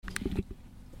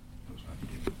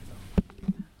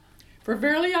For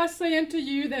verily I say unto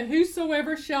you, that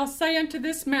whosoever shall say unto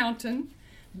this mountain,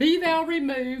 Be thou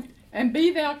removed, and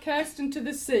be thou cast into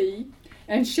the sea,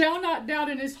 and shall not doubt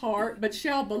in his heart, but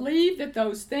shall believe that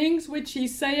those things which he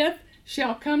saith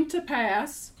shall come to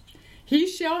pass, he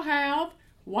shall have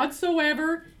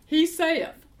whatsoever he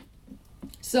saith.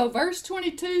 So verse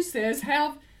 22 says,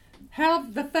 have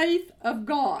the faith of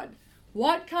God.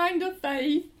 What kind of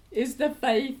faith is the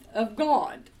faith of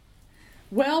God?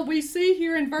 Well, we see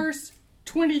here in verse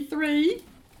 23,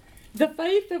 the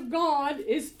faith of God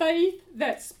is faith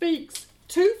that speaks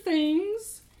two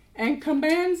things and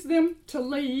commands them to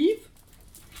leave,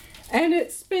 and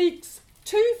it speaks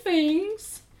two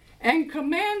things and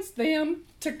commands them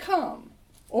to come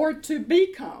or to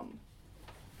become.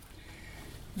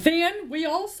 Then we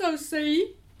also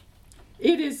see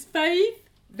it is faith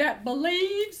that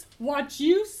believes what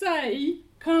you say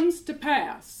comes to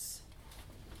pass.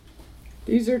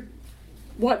 These are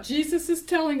what Jesus is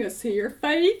telling us here.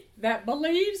 Faith that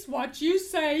believes what you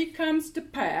say comes to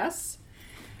pass.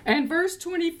 And verse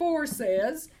 24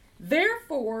 says,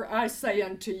 Therefore I say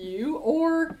unto you,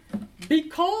 or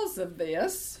because of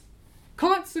this,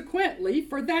 consequently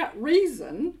for that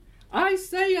reason, I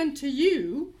say unto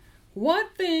you,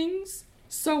 what things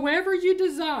soever you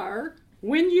desire,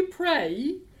 when you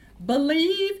pray,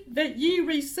 believe that ye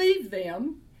receive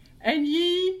them, and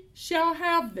ye shall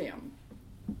have them.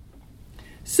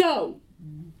 So,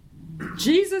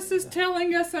 Jesus is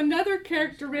telling us another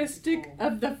characteristic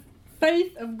of the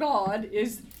faith of God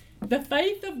is the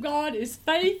faith of God is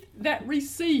faith that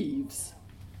receives.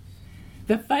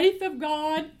 The faith of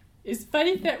God is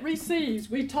faith that receives.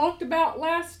 We talked about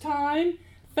last time,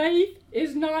 faith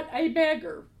is not a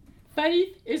beggar.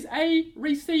 Faith is a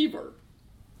receiver.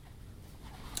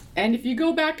 And if you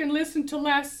go back and listen to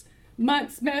last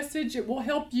month's message, it will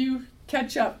help you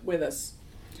catch up with us.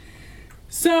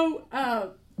 So,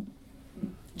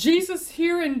 Jesus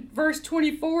here in verse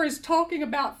 24 is talking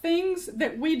about things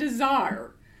that we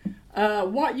desire.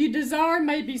 What you desire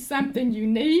may be something you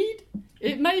need.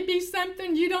 It may be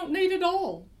something you don't need at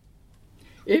all.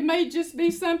 It may just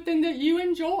be something that you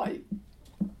enjoy.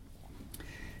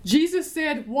 Jesus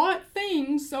said, what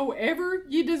things soever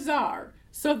you desire.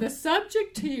 So the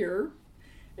subject here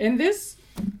in this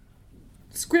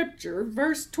scripture,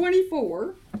 verse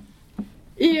 24,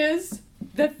 is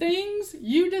the things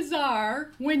you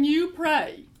desire when you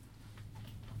pray.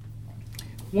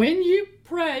 When you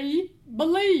pray,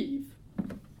 believe.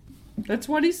 That's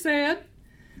what he said.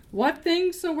 What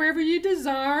things soever you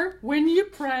desire when you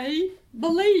pray,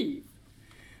 believe.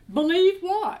 Believe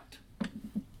what?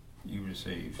 You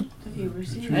receive.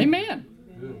 Amen.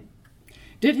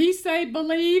 Did he say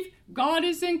believe God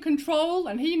is in control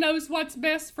and he knows what's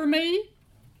best for me?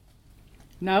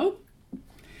 No.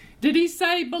 Did he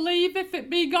say believe if it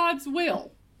be God's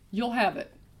will, you'll have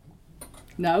it?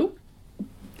 No.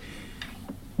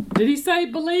 Did he say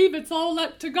believe it's all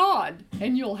up to God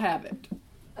and you'll have it?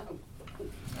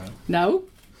 No.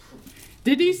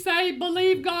 Did he say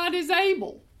believe God is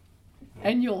able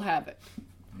and you'll have it?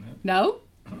 No.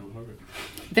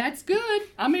 That's good.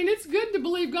 I mean, it's good to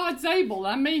believe God's able.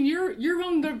 I mean, you're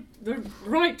on the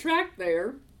right track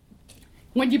there.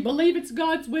 When you believe it's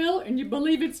God's will and you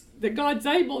believe it's that God's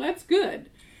able, that's good.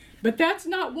 But that's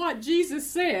not what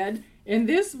Jesus said in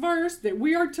this verse that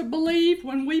we are to believe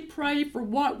when we pray for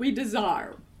what we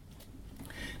desire.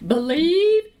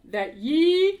 Believe that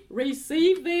ye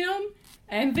receive them,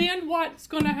 and then what's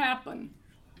going to happen?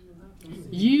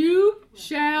 You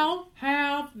shall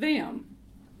have them.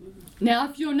 Now,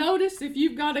 if you'll notice, if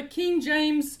you've got a King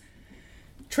James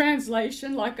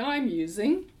translation like I'm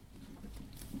using,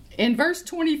 in verse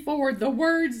 24, the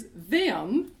words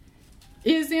them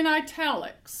is in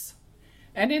italics.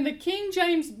 And in the King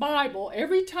James Bible,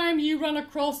 every time you run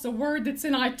across a word that's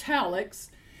in italics,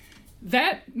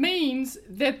 that means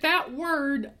that that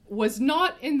word was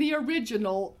not in the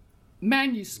original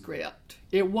manuscript.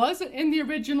 It wasn't in the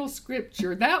original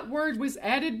scripture. That word was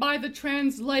added by the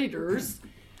translators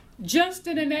just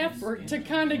in an effort to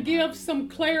kind of give some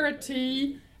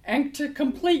clarity and to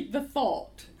complete the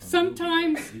thought.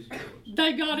 Sometimes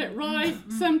they got it right,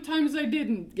 sometimes they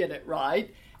didn't get it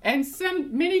right. And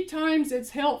many times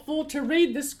it's helpful to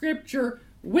read the scripture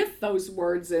with those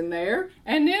words in there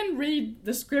and then read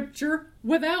the scripture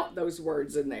without those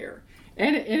words in there.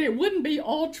 And it wouldn't be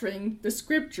altering the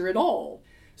scripture at all.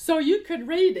 So you could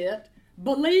read it,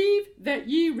 believe that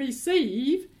ye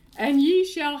receive, and ye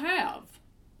shall have.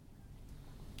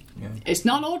 Yeah. It's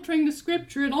not altering the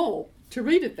scripture at all to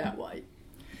read it that way.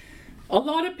 A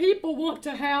lot of people want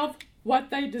to have what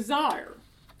they desire.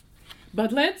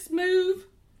 But let's move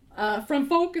from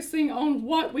focusing on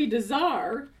what we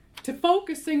desire to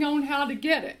focusing on how to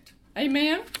get it.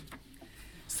 Amen?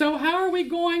 So how are we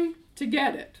going to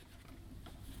get it?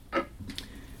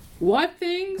 What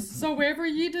things soever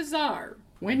ye desire,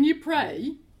 when you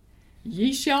pray,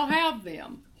 ye shall have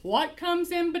them. What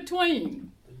comes in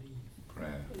between?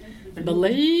 Prayer.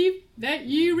 Believe that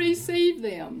you receive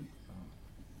them.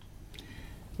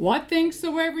 What things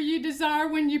soever ye desire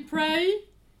when you pray,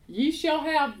 ye shall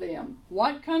have them.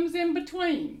 What comes in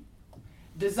between?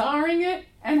 Desiring it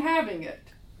and having it.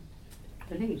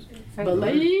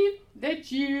 Believe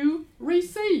that you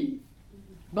receive.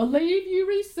 Believe you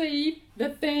receive the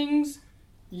things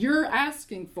you're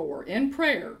asking for in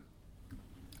prayer.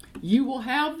 You will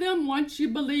have them once you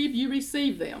believe you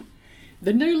receive them.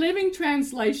 The New Living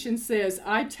Translation says,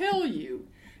 I tell you,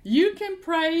 you can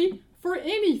pray for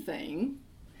anything,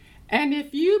 and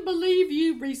if you believe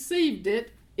you've received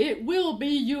it, it will be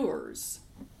yours.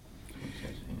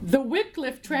 The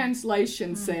Wycliffe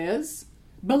Translation says,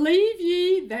 believe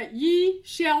ye that ye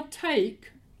shall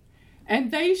take,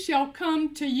 and they shall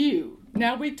come to you.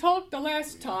 Now, we talked the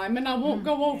last time, and I won't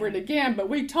go over it again, but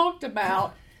we talked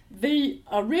about the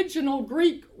original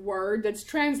Greek word that's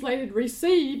translated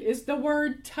receive is the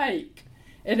word take.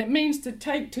 And it means to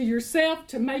take to yourself,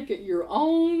 to make it your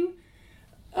own,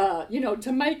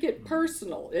 to make it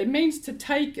personal. It means to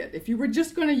take it. If you were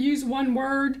just going to use one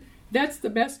word, that's the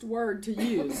best word to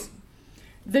use.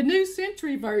 The New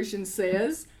Century Version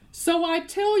says, so I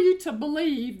tell you to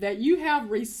believe that you have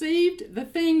received the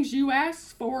things you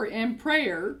asked for in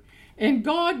prayer, and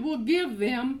God will give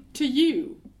them to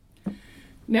you.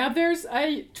 Now, there's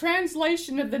a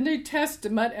translation of the New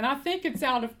Testament, and I think it's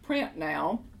out of print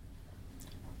now.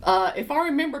 If I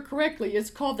remember correctly, it's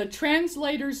called the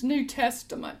Translator's New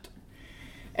Testament.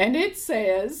 And it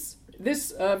says,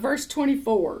 this verse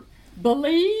 24,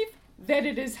 believe that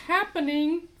it is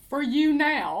happening for you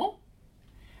now,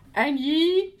 and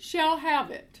ye shall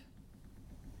have it.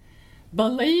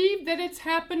 Believe that it's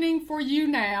happening for you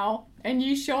now, and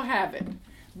you shall have it.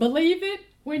 Believe it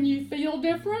when you feel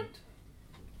different?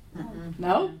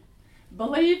 No.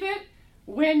 Believe it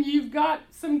when you've got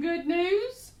some good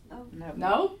news?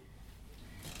 No.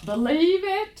 Believe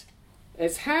it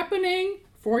is happening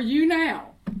for you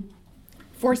now.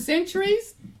 For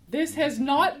centuries, this has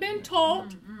not been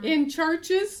taught in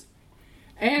churches,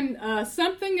 and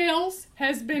something else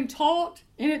has been taught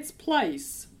in its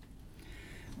place.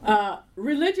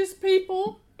 Religious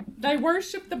people, they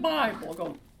worship the Bible.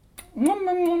 Go,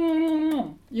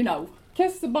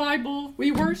 kiss the Bible.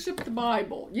 We worship the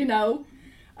Bible.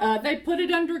 They put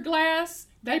it under glass.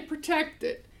 They protect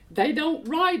it. They don't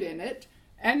write in it,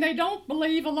 and they don't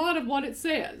believe a lot of what it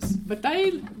says. But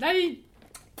they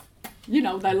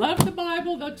love the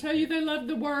Bible. They'll tell you they love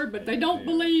the Word, but they don't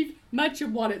believe much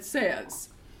of what it says.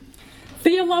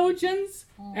 Theologians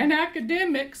and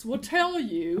academics will tell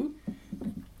you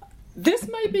this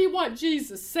may be what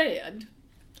Jesus said,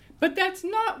 but that's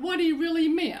not what he really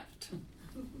meant.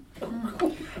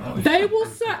 They will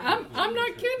say, I'm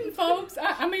not kidding, folks.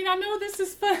 I mean, I know this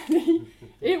is funny.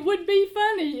 It would be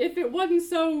funny if it wasn't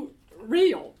so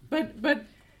real. But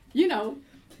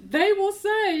they will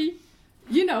say,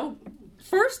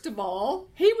 first of all,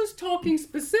 he was talking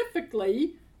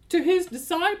specifically to his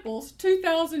disciples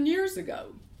 2,000 years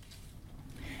ago.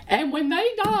 And when they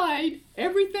died,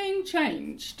 everything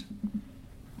changed.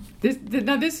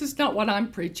 This is not what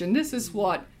I'm preaching. This is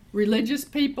what religious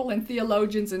people and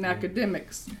theologians and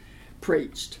academics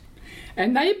preached.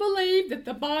 And they believe that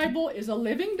the Bible is a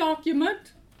living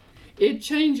document. It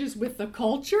changes with the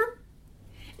culture.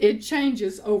 It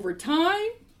changes over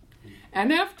time.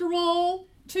 And after all,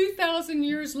 2,000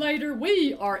 years later,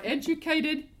 we are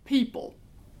educated people.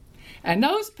 And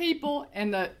those people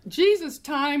in the Jesus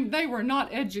time, they were not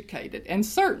educated. And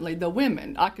certainly the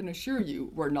women, I can assure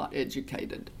you, were not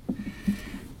educated.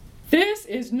 This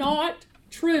is not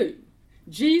true.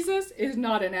 Jesus is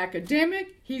not an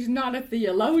academic. He's not a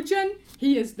theologian.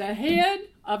 He is the head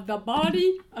of the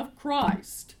body of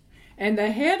Christ. And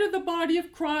the head of the body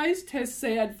of Christ has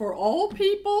said for all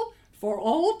people, for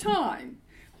all time,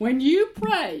 when you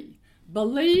pray,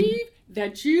 believe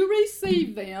that you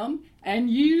receive them and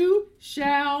you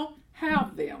shall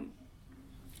have them.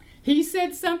 He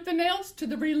said something else to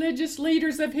the religious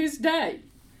leaders of his day.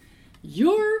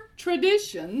 Your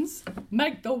traditions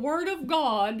make the word of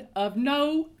God of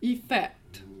no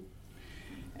effect.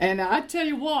 And I tell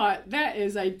you what, that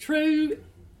is a true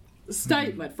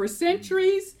statement. For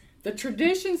centuries, the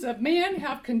traditions of men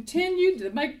have continued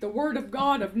to make the word of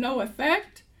God of no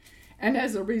effect. And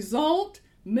as a result,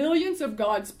 millions of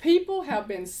God's people have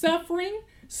been suffering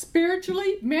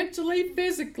spiritually, mentally,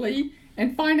 physically,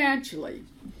 and financially.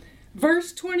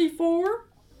 Verse 24,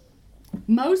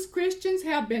 most Christians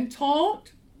have been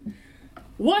taught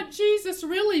what Jesus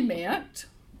really meant.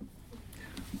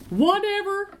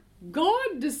 Whatever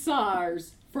God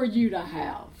desires for you to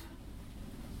have.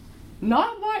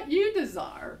 Not what you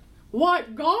desire.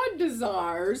 What God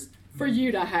desires for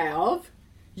you to have,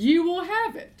 you will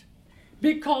have it.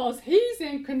 Because He's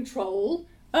in control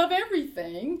of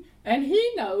everything and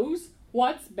He knows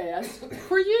what's best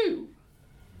for you.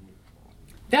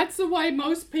 That's the way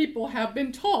most people have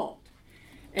been taught.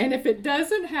 And if it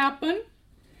doesn't happen,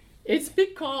 it's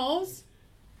because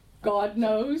God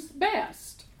knows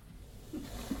best.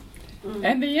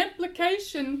 And the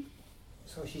implication...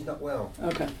 So she's not well.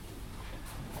 Okay.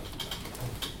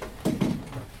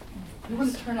 You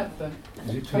want to turn up the...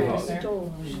 Is it too hot?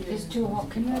 It's too hot.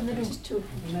 Can you have it? It's too...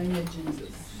 In the name of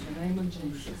Jesus. In the name of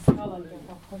Jesus. Hallelujah.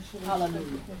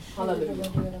 Hallelujah.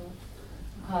 Hallelujah.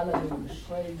 Hallelujah.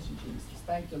 Praise you, Jesus.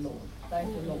 Thank you, Lord. Thank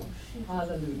you, Lord.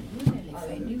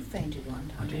 Hallelujah. You fainted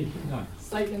one I time. did, no.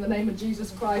 Satan, in the name of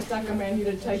Jesus Christ, I command you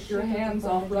to take your hands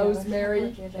off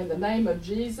Rosemary. In the name of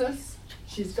Jesus.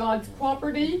 She's God's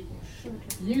property.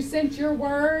 You sent your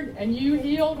word and you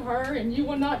healed her, and you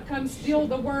will not come steal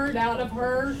the word out of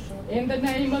her in the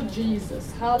name of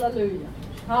Jesus. Hallelujah.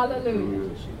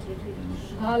 Hallelujah.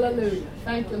 Hallelujah.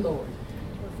 Thank you, Lord.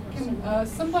 Can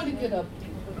somebody get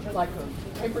like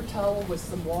a paper towel with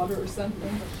some water or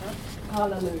something?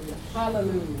 Hallelujah.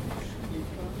 Hallelujah.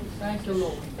 Thank you,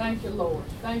 Lord. Thank you, Lord.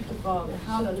 Thank you, Father.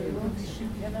 Hallelujah.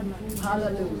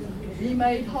 Hallelujah. Be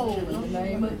made whole in the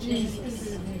name of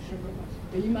Jesus.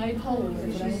 Be made whole in the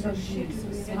name of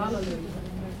Jesus. Hallelujah.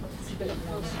 Hallelujah.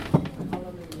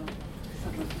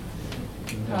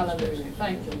 Hallelujah.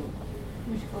 Thank you, Lord.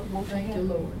 Thank you,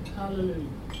 Lord. Hallelujah.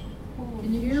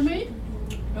 Can you hear me?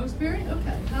 No spirit?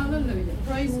 Okay. Hallelujah.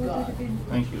 Praise God.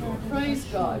 Thank you, Lord. Praise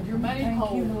God. You're made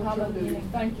whole. Hallelujah.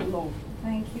 Thank you, Lord.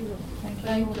 Thank you, Lord.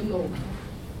 Thank you, Lord.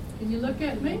 Can you look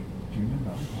at me?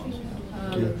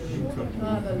 Hallelujah.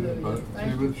 Hallelujah.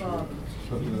 Thank you, Father.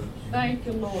 Thank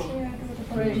you, Lord.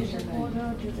 Praise your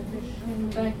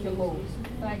name. Thank you, Lord.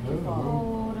 Thank you,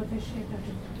 Father.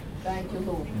 Thank you,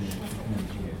 Lord.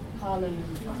 Hallelujah.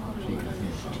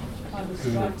 By the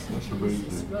stripes of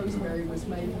Jesus, Rosemary was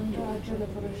made healed. She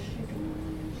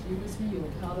was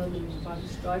healed. Hallelujah. By the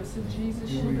stripes of Jesus,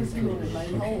 she was healed and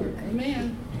made whole.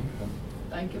 Amen.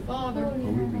 Thank you, Father.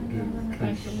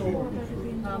 Thank you, Lord.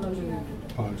 Hallelujah.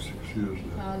 5-6 years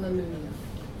now. Hallelujah.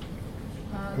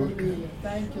 Hallelujah.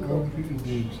 Thank you, Lord.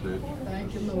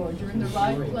 Thank you, Lord. You're in the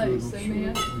right place.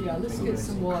 Amen. Yeah, let's get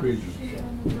some water. No,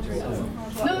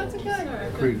 it's okay.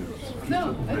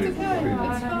 No, it's okay.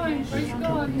 It's fine. Praise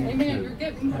God. Amen. You're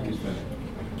getting...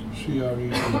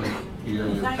 C-R-E-E-A-S.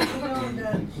 Thank you, Lord,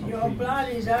 that your blood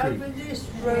is over this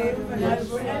room and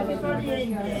over everybody in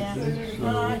there. And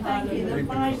I thank you that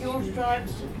by your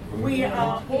stripes we are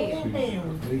all healed.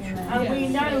 And we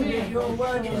know that your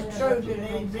word is true, that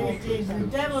it is the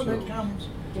devil that comes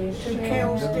to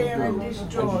kill, steal and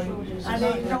destroy. And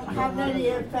it's not having any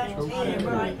effect here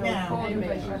right now.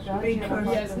 Because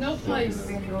He has no place.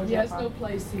 He has no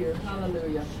place here.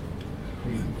 Hallelujah.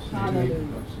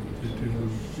 Hallelujah.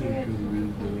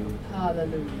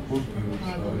 Hallelujah.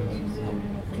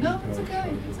 No, it's okay.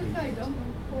 It's okay. Don't.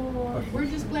 We're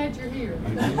just glad you're here.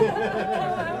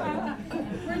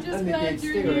 We're just glad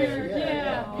you're here.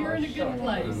 Yeah, you're in a good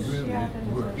place.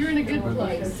 You're in a good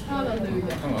place.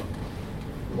 Hallelujah.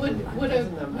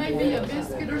 Would maybe a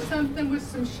biscuit or something with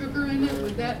some sugar in it,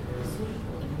 would that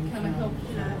kind of help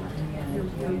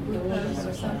your glucose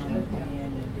or something?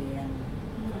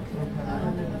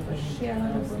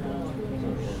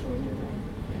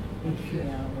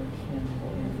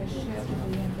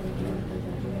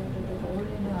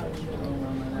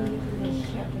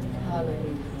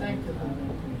 Hallelujah. Thank you,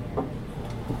 Lord.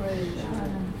 Praise you.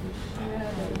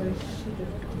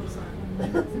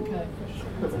 It's okay.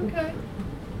 It's okay.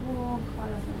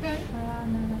 Okay.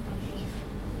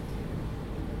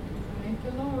 Thank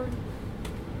you, Lord.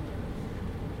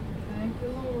 Thank you,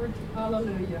 Lord.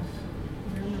 Hallelujah.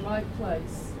 You're in the right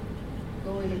place.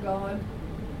 Glory to God.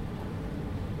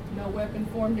 No weapon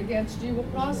formed against you will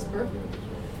prosper.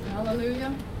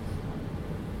 Hallelujah.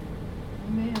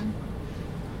 Amen.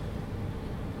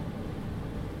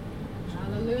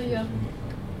 Hallelujah.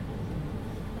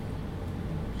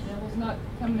 The devil's not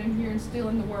coming in here and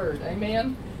stealing the word.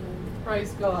 Amen.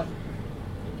 Praise God.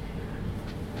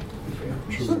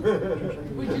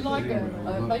 Would you like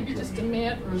maybe just a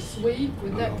mint or a sweet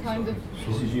with that kind of...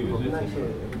 This is you, is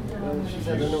it? She's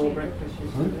had a normal breakfast.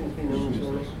 She's had anything else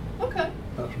on it. Okay.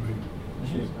 That's me.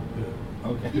 That's you.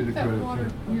 Okay. Keep that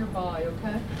water nearby,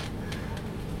 okay?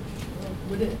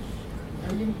 Would it?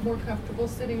 Are you more comfortable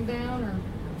sitting down, or?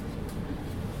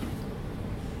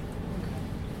 Okay.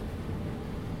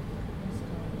 Praise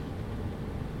God.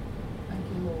 Thank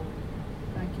you, Lord.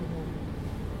 Thank you, Lord.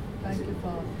 Thank you,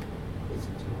 Father.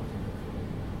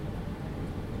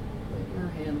 Her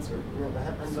hands are. No, the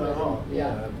hands are hot.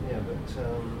 Yeah. But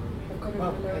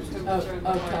Oh,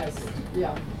 okay.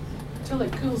 Yeah. Till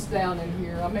it cools down in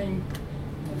here. I mean,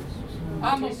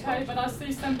 I'm okay, but I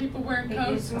see some people wearing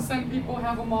coats and some people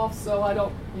have them off, so I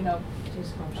don't,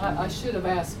 I should have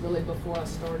asked really before I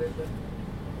started, but.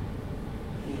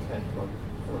 Okay, come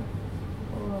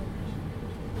on.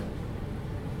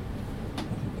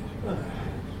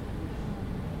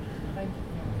 Thank you.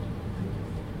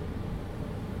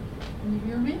 Can you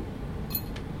hear me?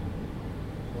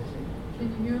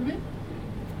 Can you hear me?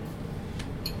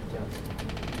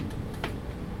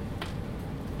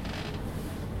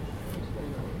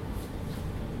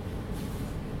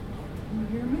 Can you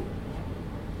hear me?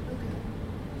 Okay.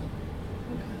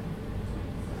 Okay.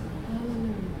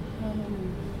 Hallelujah.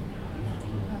 Hallelujah.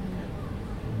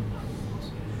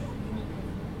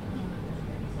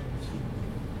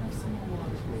 Have some more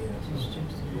water.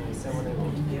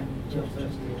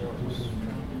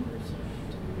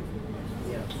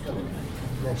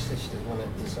 No, sister, one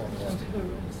at the side.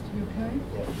 You okay?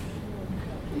 Yeah.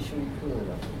 You should be cool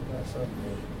enough. That's up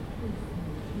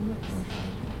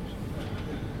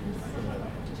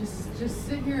Just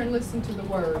sit here and listen to the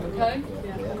word, okay?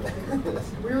 Yeah.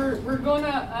 We're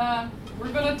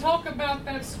gonna talk about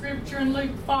that scripture in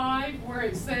Luke 5 where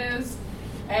it says,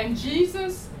 "And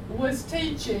Jesus was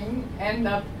teaching, and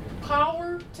the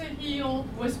power to heal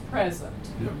was present."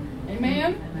 Yep.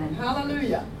 Amen?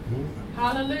 Hallelujah.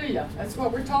 Hallelujah. That's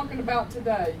what we're talking about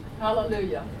today.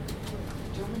 Hallelujah.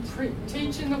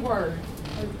 Teaching the word.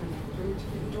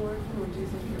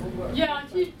 Yeah,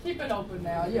 keep it open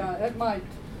now. Yeah, it might.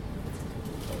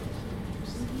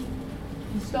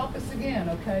 Stop us again,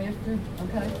 okay?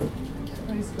 Okay?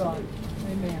 Praise God.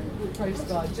 Amen. Praise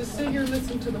God. Just sit here and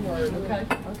listen to the word, okay?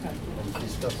 Okay.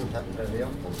 This doesn't happen very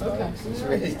often. So Okay. This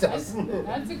really doesn't.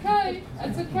 That's okay.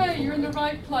 That's okay. You're in the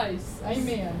right place.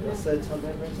 Amen. What's the time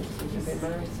ever since you've been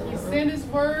married? He sent His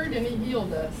word and He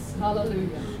healed us.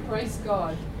 Hallelujah. Praise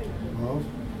God. Well,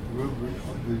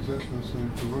 exactly the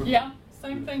same to Roger. Yeah,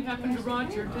 same thing happened to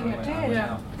Roger, didn't it?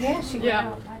 Yeah. Yeah, she got Yeah.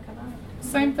 out like a light.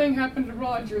 Same thing happened to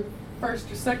Roger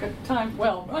first or second time.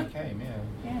 Well, I came, yeah.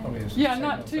 Probably the yeah, second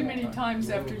not or too third many time. times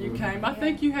after you came. I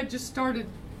think you had just started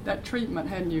that treatment,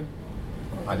 hadn't you?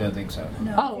 I don't think so.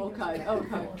 No, Oh, okay,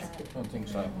 okay. Don't think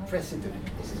so. Precedent.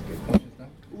 This is good. What's his name?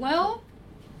 Well,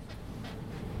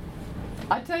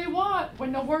 I tell you what,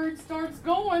 when the word starts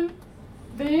going,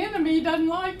 the enemy doesn't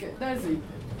like it, does he?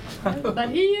 But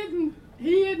he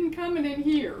isn't coming in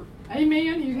here.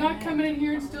 Amen. He's not coming in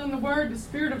here and stealing the word. The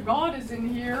Spirit of God is in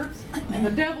here, and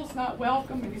the devil's not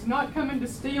welcome, and he's not coming to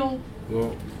steal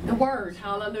the word.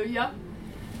 Hallelujah.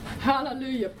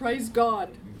 Hallelujah. Praise God.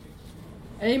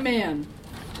 Amen.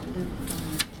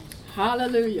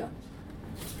 Hallelujah.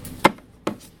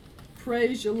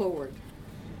 Praise you, Lord.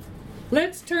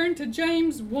 Let's turn to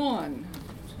James 1.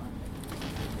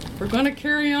 We're going to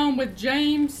carry on with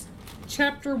James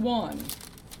chapter 1.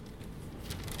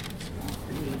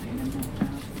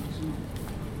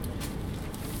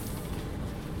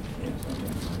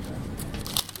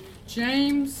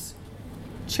 James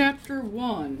chapter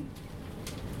 1.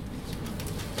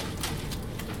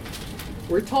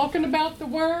 We're talking about the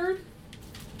word.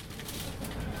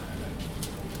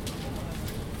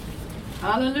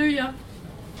 Hallelujah.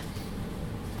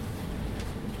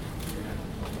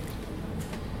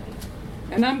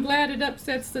 And I'm glad it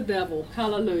upsets the devil.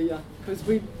 Hallelujah. Because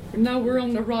we know we're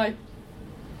on the right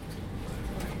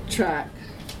track.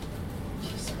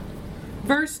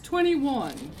 Verse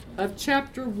 21 of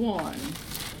chapter 1.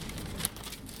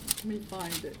 Let me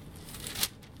find it.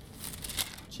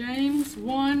 James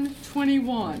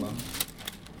 1:21.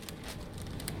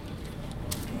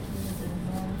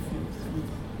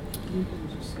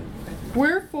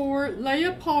 Wherefore lay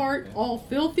apart all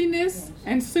filthiness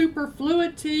and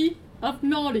superfluity of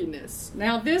naughtiness.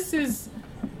 Now this is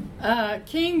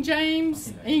King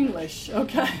James English,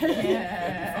 okay?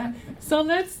 Yeah. So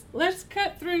let's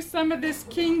cut through some of this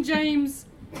King James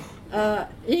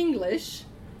English.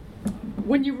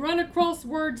 When you run across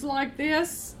words like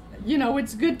this, you know,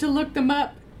 it's good to look them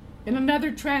up in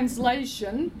another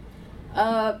translation.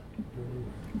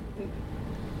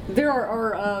 There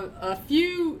are a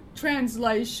few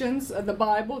translations of the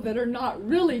Bible that are not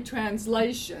really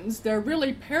translations. They're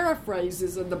really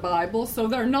paraphrases of the Bible, so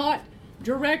they're not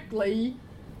directly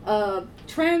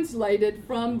translated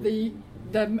from the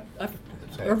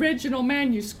original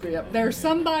manuscript. They're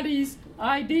somebody's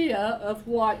idea of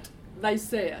what they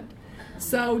said.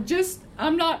 So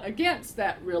I'm not against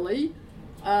that really.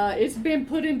 It's been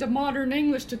put into modern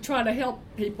English to try to help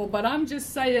people, but I'm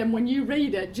just saying when you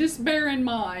read it, just bear in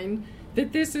mind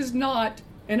that this is not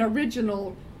an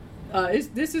original,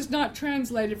 this is not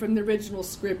translated from the original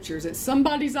scriptures. It's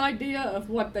somebody's idea of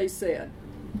what they said.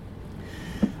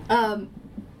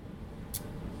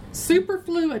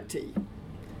 Superfluity.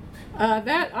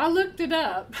 That I looked it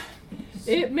up.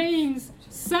 It means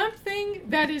something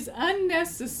that is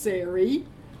unnecessary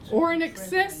or an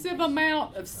excessive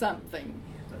amount of something.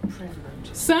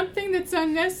 Something that's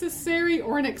unnecessary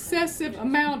or an excessive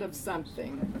amount of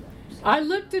something. I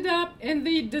looked it up in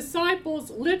the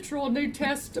Disciples' Literal New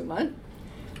Testament,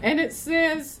 and it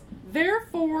says,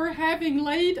 "Therefore, having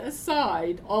laid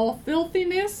aside all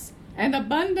filthiness and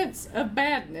abundance of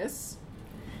badness,"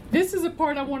 this is a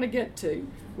part I want to get to,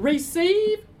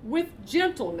 "receive with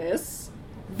gentleness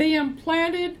the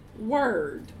implanted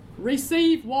word."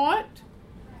 Receive what?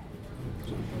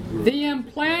 The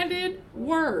implanted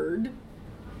word,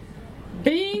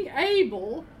 being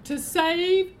able to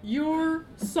save your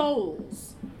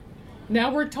souls.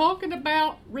 Now we're talking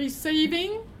about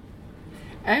receiving,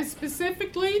 and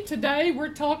specifically today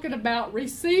we're talking about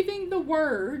receiving the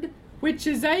word which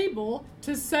is able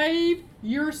to save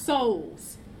your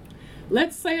souls.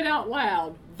 Let's say it out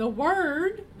loud. The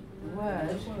word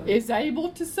is able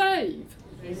to save.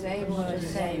 Is able to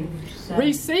save.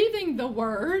 Receiving the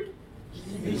word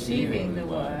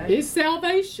is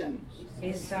salvation.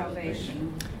 Is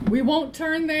salvation. We won't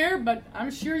turn there, but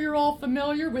I'm sure you're all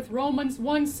familiar with Romans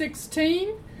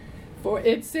 1:16. For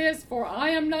it says, "For I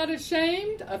am not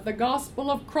ashamed of the gospel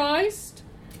of Christ,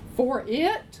 for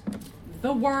it,"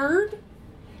 the word,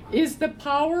 "is the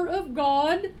power of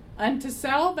God unto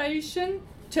salvation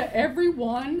to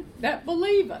everyone that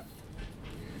believeth."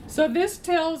 So this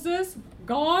tells us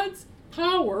God's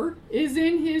power is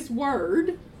in His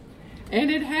word,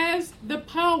 and it has the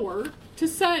power to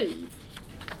save.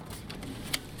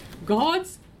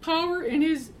 God's power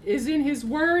is in His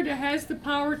word. It has the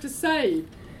power to save.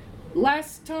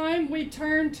 Last time we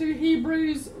turned to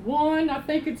Hebrews 1, I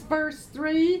think it's verse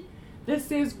 3. This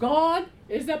says, "God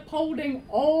is upholding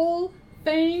all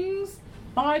things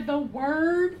by the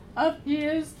word of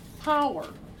His power."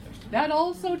 That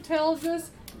also tells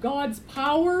us God's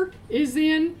power is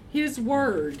in His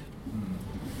word.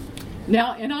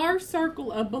 Now, in our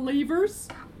circle of believers,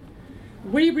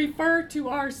 we refer to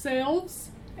ourselves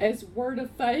as Word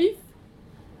of Faith,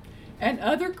 and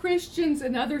other Christians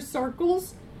in other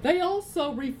circles, they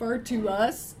also refer to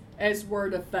us as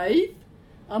Word of Faith,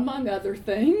 among other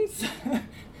things.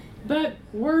 But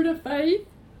Word of Faith,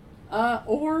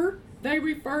 or they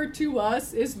refer to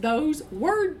us as those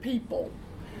Word people.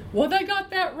 Well, they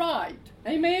got that right.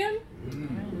 Amen?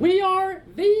 We are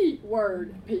the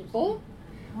Word people.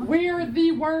 We are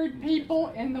the Word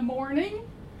people in the morning.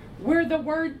 We're the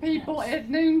Word people at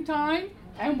noontime.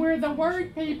 And we're the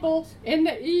Word people in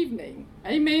the evening.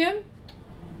 Amen?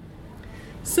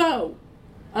 So,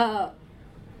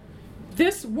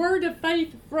 this Word of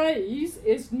Faith phrase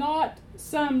is not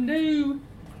some new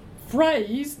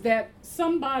phrase that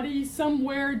somebody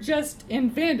somewhere just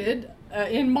invented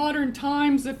in modern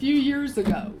times a few years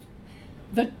ago.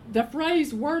 The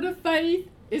phrase Word of Faith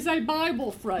is a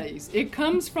Bible phrase. It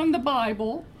comes from the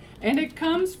Bible, and it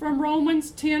comes from Romans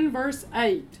 10 verse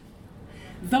 8.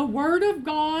 "The word of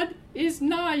God is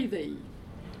nigh thee,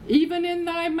 even in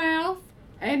thy mouth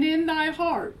and in thy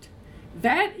heart."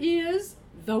 That is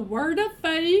the word of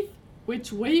faith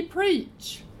which we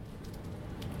preach.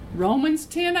 Romans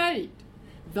 10:8.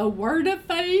 The word of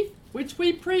faith which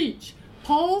we preach.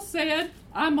 Paul said,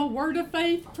 "I'm a word of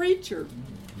faith preacher."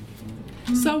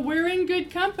 So we're in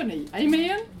good company.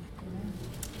 Amen?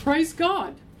 Praise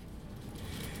God.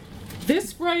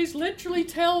 This phrase literally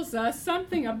tells us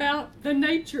something about the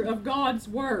nature of God's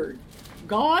Word.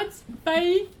 God's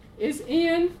faith is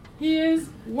in His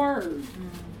Word.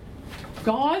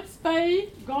 God's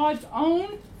faith, God's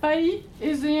own faith,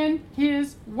 is in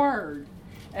His Word.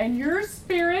 And your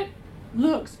spirit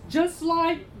looks just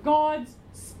like God's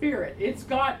Spirit. It's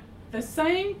got the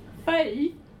same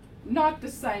faith, not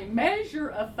the same measure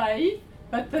of faith,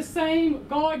 but the same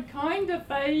God kind of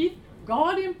faith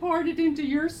God imparted into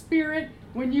your spirit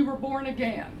when you were born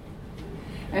again.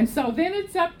 And so then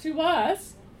it's up to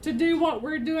us to do what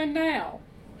we're doing now.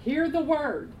 Hear the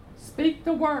Word. Speak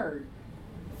the Word.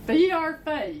 Feed our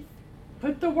faith.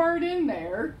 Put the Word in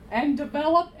there and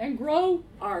develop and grow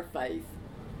our faith.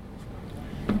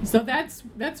 So that's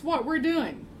what we're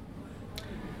doing.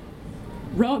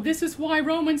 This is why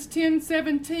Romans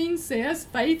 10:17 says,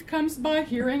 faith comes by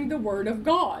hearing the word of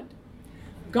God.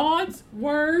 God's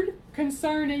word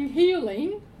concerning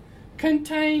healing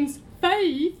contains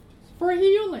faith for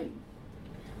healing.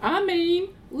 I mean,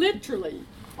 literally,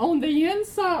 on the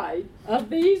inside of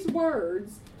these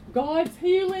words, God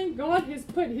has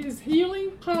put his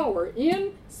healing power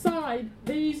inside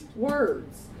these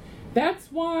words.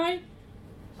 That's why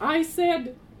I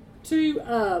said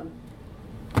to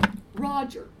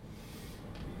Roger,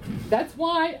 that's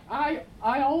why I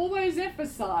always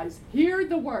emphasize, hear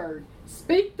the word,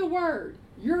 speak the word.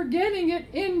 You're getting it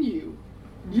in you.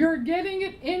 You're getting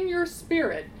it in your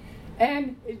spirit.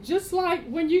 And just like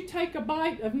when you take a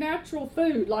bite of natural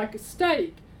food, like a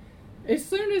steak, as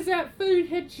soon as that food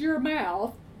hits your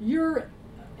mouth, your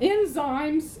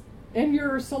enzymes and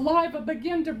your saliva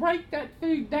begin to break that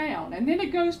food down. And then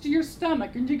it goes to your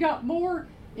stomach, and you got more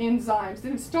enzymes.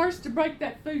 And it starts to break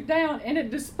that food down, and it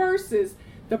disperses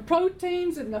the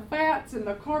proteins and the fats and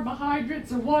the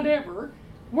carbohydrates or whatever,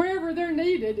 wherever they're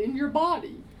needed in your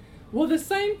body. Well, the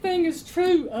same thing is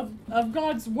true of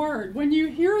God's word. When you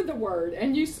hear the word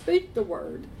and you speak the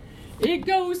word, it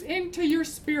goes into your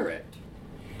spirit.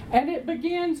 And it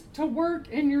begins to work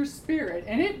in your spirit.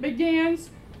 And it begins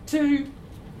to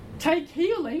take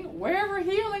healing wherever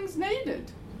healing's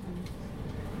needed.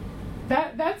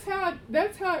 That's how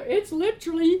it's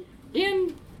literally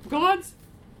in God's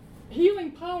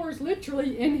healing powers,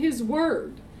 literally in his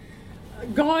word.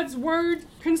 God's word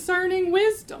concerning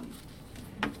wisdom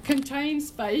contains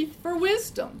faith for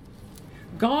wisdom.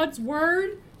 God's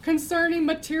word concerning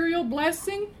material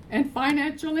blessing and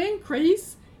financial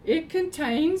increase, it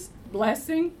contains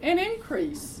blessing and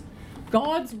increase.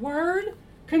 God's word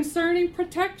concerning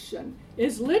protection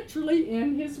is literally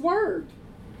in his word.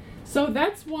 So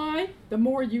that's why the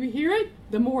more you hear it,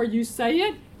 the more you say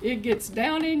it, it gets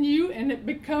down in you and it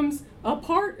becomes a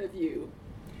part of you.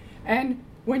 And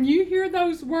when you hear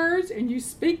those words and you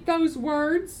speak those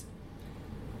words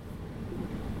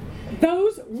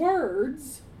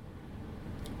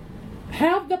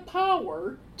have the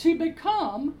power to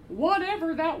become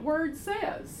whatever that word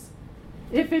says.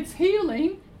 If it's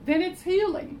healing, then it's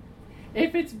healing.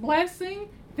 If it's blessing,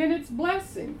 then it's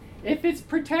blessing. If it's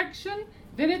protection,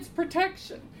 then it's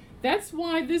protection. That's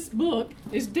why this book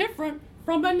is different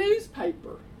from a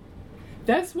newspaper.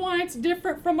 That's why it's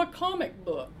different from a comic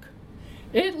book.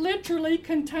 It literally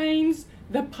contains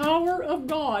the power of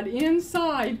God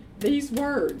inside these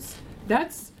words.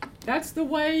 That's the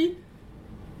way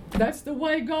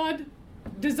God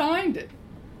designed it.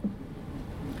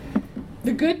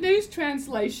 The Good News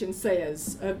Translation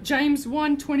says of James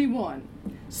 1:21,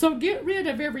 so get rid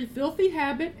of every filthy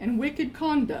habit and wicked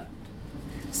conduct.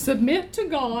 Submit to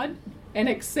God and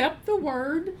accept the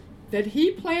word that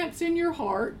he plants in your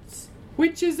hearts,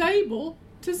 which is able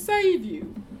to save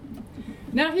you.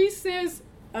 Now he says,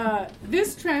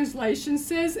 this translation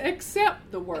says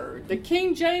accept the word. The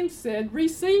King James said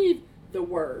receive the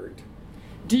word.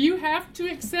 Do you have to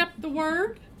accept the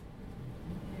word?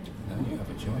 No, you have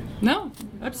a choice. No,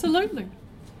 absolutely.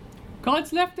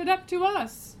 God's left it up to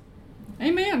us.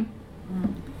 Amen.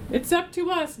 It's up to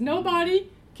us. Nobody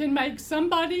can make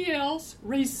somebody else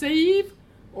receive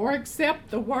or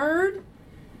accept the word,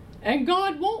 and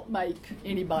God won't make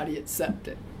anybody accept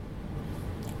it.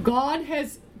 God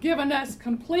has given us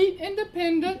complete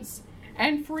independence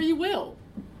and free will.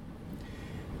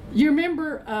 You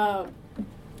remember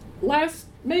last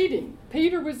meeting,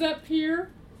 Peter was up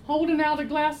here holding out a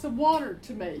glass of water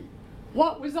to me.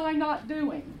 What was I not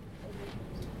doing?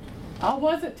 I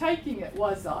wasn't taking it,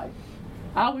 was I?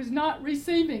 I was not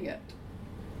receiving it.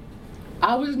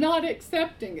 I was not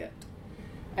accepting it.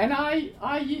 And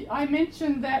I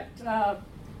mentioned that,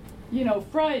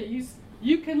 phrase,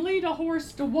 you can lead a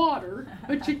horse to water,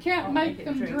 but you can't make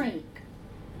them drink.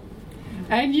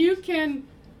 And you could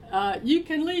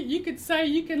say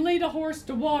you can lead a horse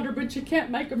to water, but you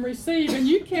can't make them receive, and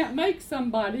you can't make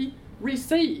somebody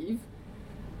receive.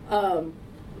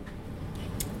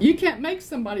 You can't make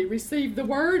somebody receive the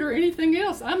word or anything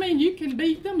else. I mean, you can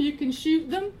beat them, you can shoot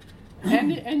them,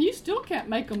 and you still can't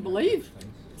make them believe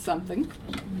something.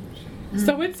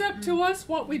 So it's up to us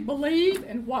what we believe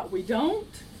and what we don't.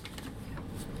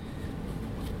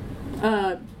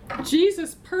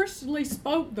 Jesus personally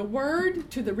spoke the word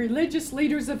to the religious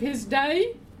leaders of his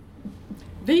day.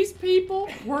 These people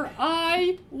were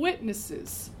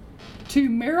eyewitnesses to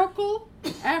miracle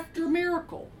after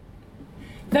miracle.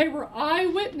 They were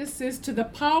eyewitnesses to the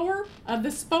power of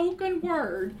the spoken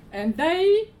word, and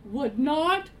they would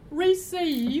not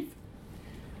receive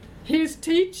his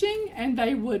teaching, and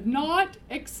they would not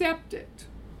accept it.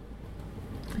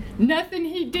 Nothing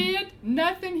he did,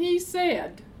 nothing he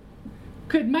said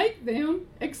could make them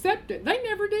accept it. They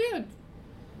never did.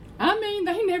 I mean,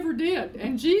 they never did.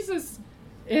 And Jesus,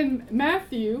 in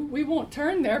Matthew, we won't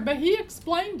turn there, but he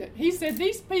explained it. He said,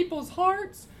 these people's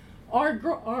hearts are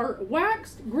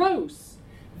waxed gross.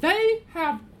 They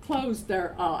have closed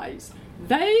their eyes.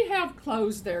 They have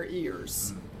closed their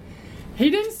ears. He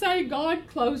didn't say God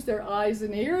closed their eyes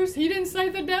and ears. He didn't say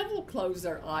the devil closed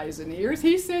their eyes and ears.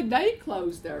 He said they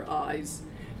closed their eyes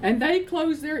and they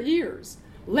closed their ears.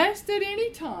 Lest at any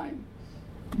time,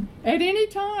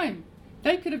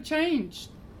 they could have changed.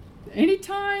 Any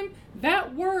time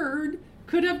that word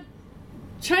could have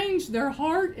changed their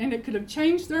heart and it could have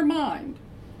changed their mind.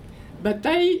 But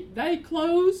they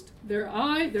closed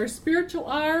their spiritual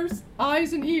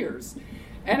eyes and ears.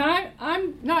 And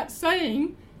I'm not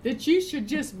saying that you should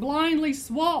just blindly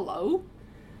swallow,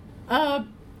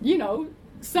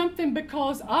 something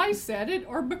because I said it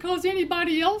or because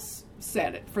anybody else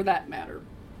said it, for that matter.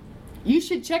 You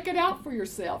should check it out for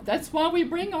yourself. That's why we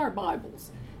bring our Bibles.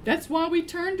 That's why we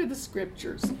turn to the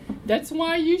Scriptures. That's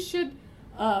why you should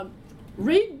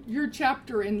read your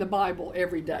chapter in the Bible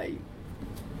every day.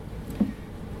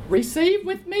 Receive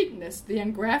with meekness the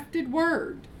engrafted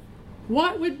word.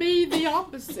 What would be the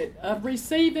opposite of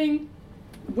receiving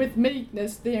with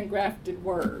meekness the engrafted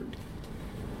word?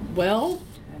 Well,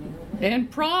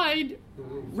 and pride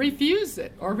refuse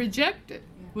it or reject it,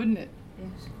 wouldn't it?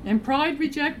 Yes. And pride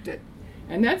reject it.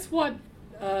 And that's what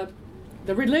the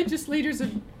religious leaders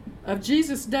of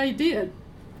Jesus' day did.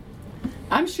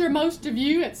 I'm sure most of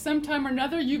you at some time or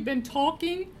another you've been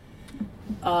talking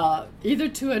either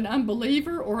to an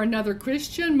unbeliever or another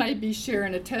Christian, maybe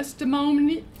sharing a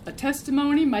testimony,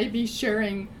 maybe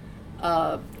sharing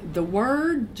the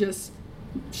word, just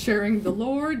sharing the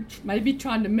Lord, maybe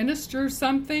trying to minister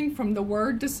something from the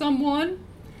word to someone.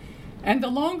 And the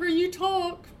longer you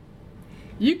talk,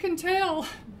 you can tell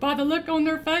by the look on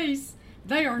their face,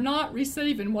 they are not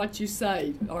receiving what you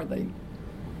say, are they?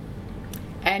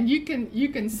 And you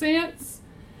can sense,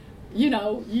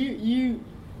 you're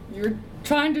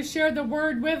trying to share the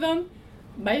word with them,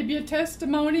 maybe a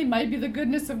testimony, maybe the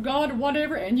goodness of God or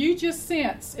whatever, and you just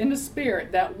sense in the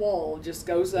spirit that wall just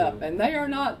goes up, and they are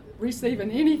not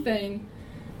receiving anything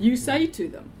you say to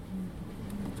them.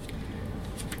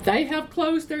 They have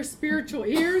closed their spiritual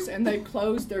ears and they've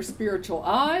closed their spiritual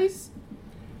eyes.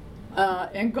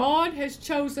 And God has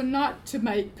chosen not to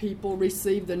make people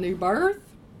receive the new birth.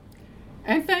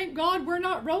 And thank God we're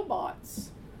not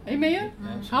robots. Amen?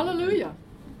 Hallelujah.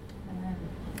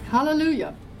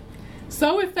 Hallelujah.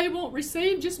 So if they won't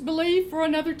receive, just believe for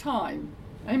another time.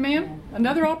 Amen?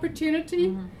 Another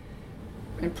opportunity.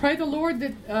 And pray the Lord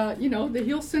that, that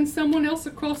He'll send someone else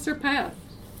across their path.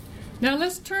 Now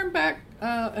let's turn back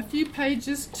a few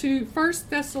pages to 1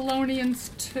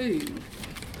 Thessalonians 2,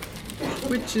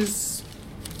 which is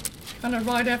kind of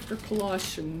right after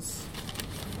Colossians.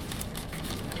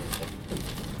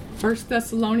 1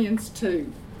 Thessalonians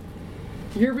 2.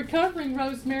 You're recovering,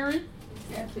 Rosemary.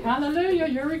 Hallelujah,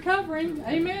 you're recovering.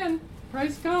 Amen.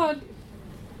 Praise God.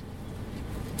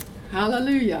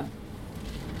 Hallelujah.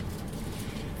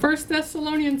 1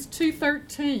 Thessalonians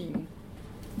 2:13.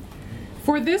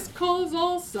 For this cause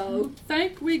also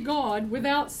thank we God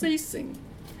without ceasing,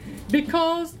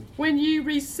 because when ye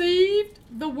received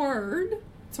the word,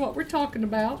 that's what we're talking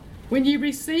about, when ye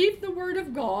received the word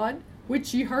of God,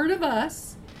 which ye heard of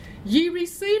us, ye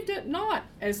received it not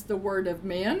as the word of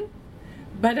men,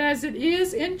 but as it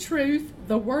is in truth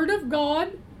the word of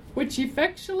God, which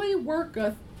effectually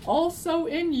worketh also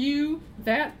in you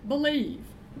that believe.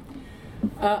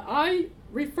 I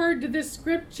referred to this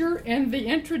scripture in the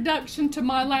introduction to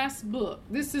my last book.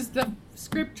 This is the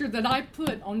scripture that I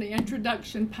put on the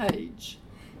introduction page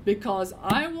because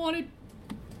I wanted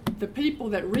the people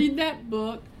that read that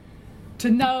book to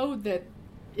know that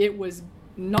it was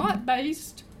not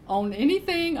based on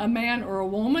anything a man or a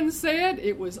woman said.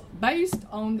 It was based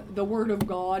on the Word of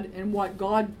God and what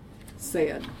God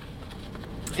said.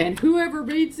 And whoever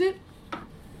reads it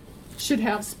should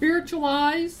have spiritual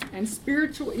eyes and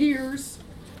spiritual ears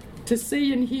to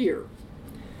see and hear.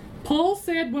 Paul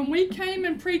said, when we came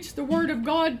and preached the Word of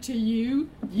God to you,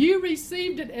 you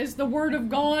received it as the Word of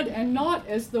God and not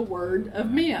as the word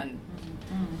of men.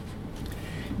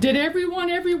 Did everyone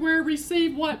everywhere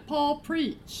receive what Paul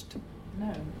preached?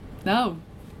 No.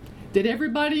 Did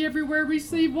everybody everywhere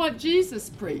receive what Jesus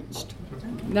preached?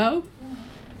 No.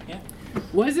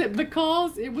 Was it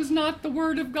because it was not the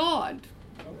Word of God?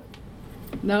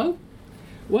 No.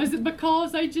 Was it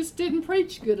because they just didn't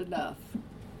preach good enough?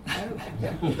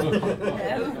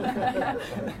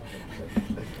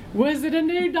 Was it a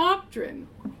new doctrine?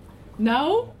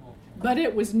 No, but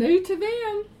it was new to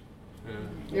them.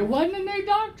 It wasn't a new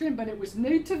doctrine, but it was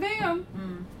new to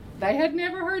them. They had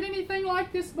never heard anything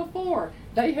like this before.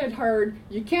 They had heard,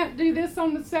 you can't do this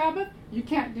on the Sabbath, you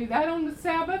can't do that on the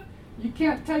Sabbath, you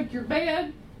can't take your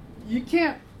bed, you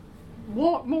can't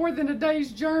walk more than a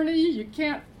day's journey, you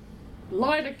can't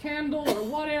light a candle or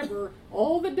whatever.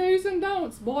 All the do's and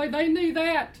don'ts, boy, they knew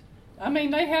that. I mean,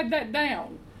 they had that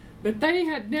down. But they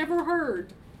had never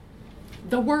heard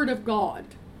the Word of God.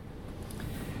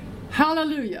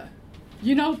 Hallelujah.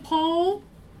 You know, Paul,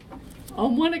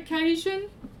 on one occasion,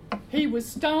 he was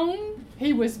stoned,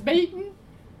 he was beaten,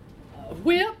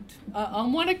 whipped.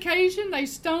 On one occasion, they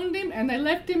stoned him and they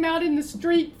left him out in the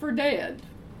street for dead.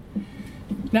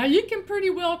 Now, you can pretty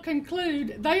well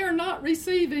conclude they are not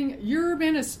receiving your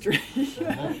ministry.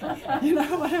 You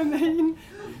know what I mean?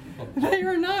 They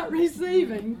are not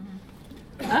receiving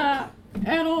at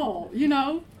all, you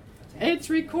know. It's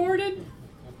recorded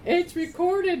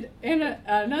in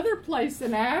another place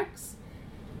in Acts.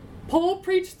 Paul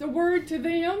preached the word to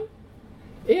them.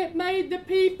 It made the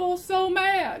people so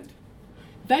mad.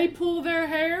 They pulled their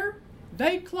hair,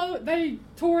 they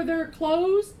tore their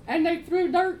clothes, and they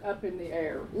threw dirt up in the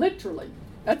air. Literally.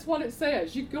 That's what it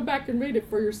says. You can go back and read it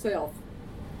for yourself.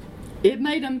 It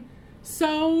made them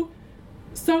so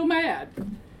mad.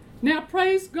 Now,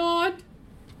 praise God.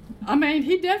 I mean,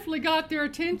 he definitely got their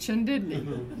attention, didn't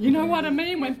he? You know what I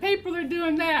mean? When people are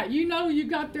doing that, you know you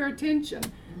got their attention.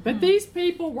 But these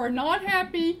people were not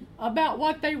happy about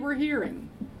what they were hearing.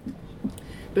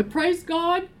 But praise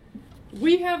God,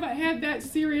 we haven't had that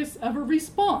serious of a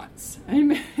response.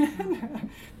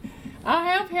 Amen. I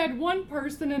have had one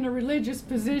person in a religious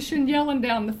position yelling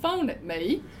down the phone at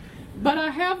me, but I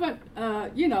haven't,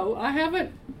 I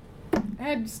haven't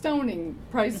had stoning,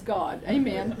 praise God.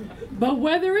 Amen. But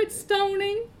whether it's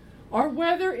stoning or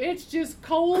whether it's just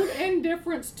cold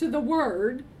indifference to the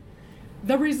word,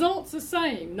 the result's the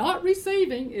same. Not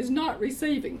receiving is not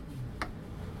receiving.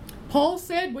 Paul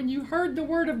said, when you heard the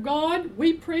word of God,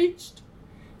 we preached,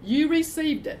 you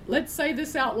received it. Let's say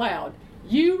this out loud.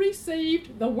 You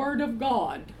received the word of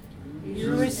God.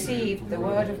 You received the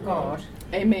word of God.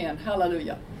 Amen.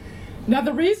 Hallelujah. Now,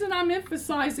 the reason I'm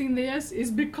emphasizing this is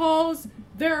because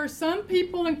there are some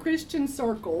people in Christian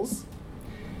circles,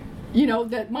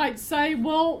 that might say,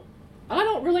 well, I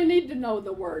don't really need to know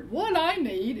the word. What I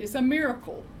need is a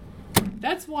miracle.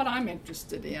 That's what I'm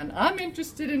interested in. I'm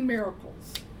interested in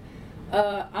miracles.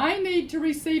 I need to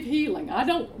receive healing.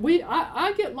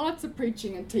 I get lots of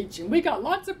preaching and teaching. We got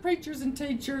lots of preachers and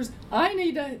teachers. I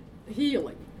need a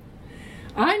healing.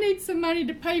 I need some money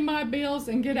to pay my bills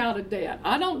and get out of debt.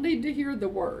 I don't need to hear the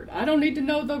word. I don't need to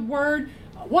know the word.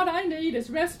 What I need is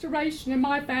restoration in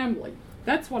my family.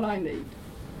 That's what I need.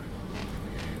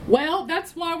 Well,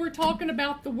 that's why we're talking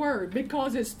about the word,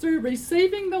 because it's through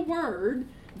receiving the word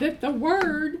that the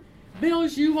word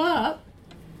builds you up,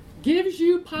 gives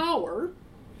you power,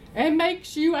 and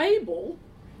makes you able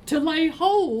to lay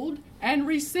hold and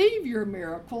receive your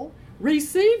miracle,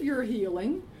 receive your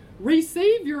healing,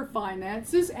 receive your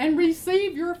finances, and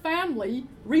receive your family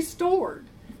restored.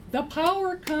 The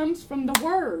power comes from the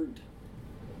word.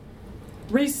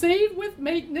 Receive with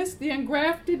meekness the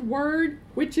engrafted word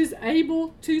which is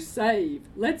able to save.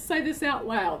 Let's say this out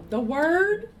loud. The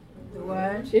word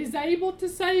is able to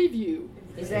save you.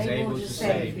 Is able to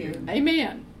save you.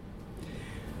 Amen.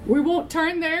 We won't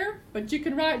turn there, but you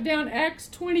can write down Acts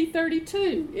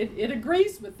 20:32. It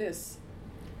agrees with this.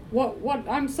 What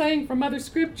I'm saying from other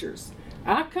scriptures.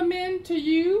 I commend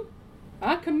you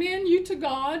to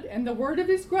God and the word of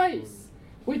his grace,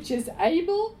 which is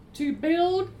able to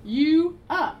build you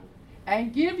up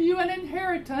and give you an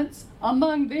inheritance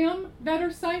among them that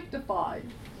are sanctified.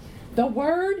 The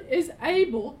word is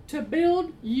able to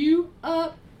build you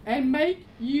up and make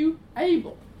you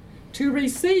able to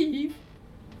receive,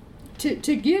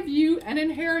 to give you an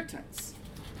inheritance.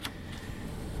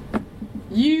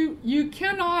 You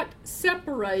cannot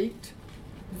separate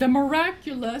the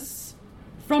miraculous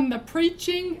from the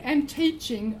preaching and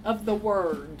teaching of the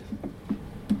word.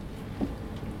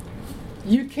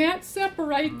 You can't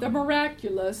separate the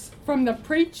miraculous from the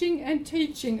preaching and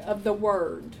teaching of the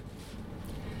word.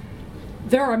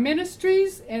 There are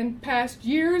ministries in past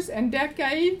years and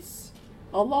decades,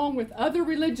 along with other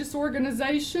religious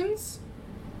organizations,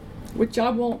 which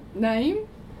I won't name,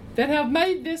 that have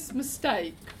made this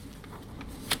mistake.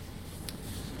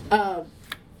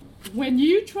 When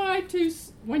you try to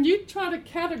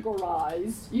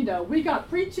categorize, we got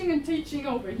preaching and teaching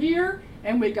over here,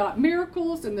 and we got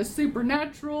miracles and the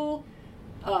supernatural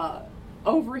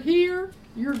over here,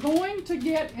 you're going to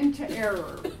get into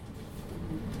error.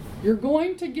 You're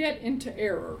going to get into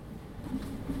error.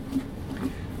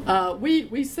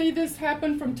 We see this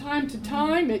happen from time to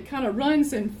time. It kind of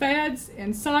runs in fads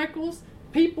and cycles.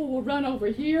 People will run over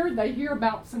here. They hear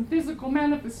about some physical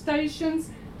manifestations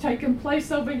taking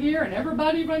place over here, and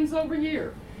everybody runs over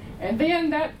here. And then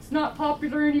that's not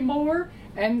popular anymore.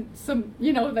 And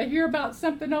they hear about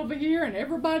something over here, and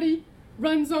everybody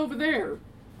runs over there.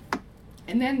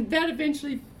 And then that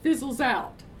eventually fizzles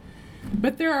out.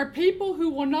 But there are people who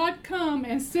will not come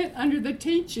and sit under the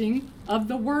teaching of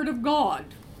the Word of God.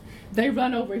 They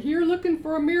run over here looking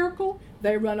for a miracle.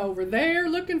 They run over there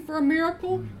looking for a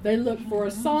miracle. They look for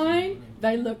a sign.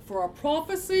 They look for a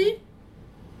prophecy.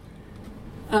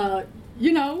 I've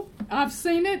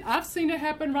seen it. I've seen it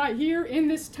happen right here in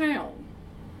this town.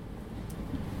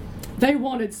 They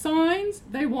wanted signs.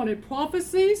 They wanted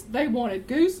prophecies. They wanted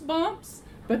goosebumps.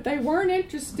 But they weren't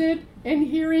interested in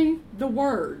hearing the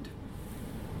Word.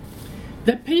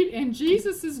 In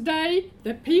Jesus' day,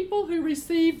 the people who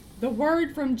received the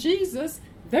Word from Jesus,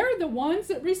 they're the ones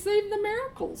that received the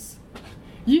miracles.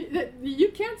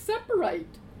 You can't separate.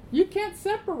 You can't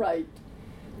separate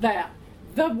that.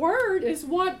 The Word is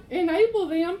what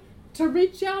enabled them to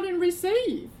reach out and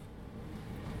receive.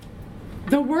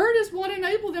 The Word is what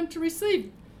enabled them to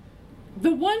receive.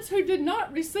 The ones who did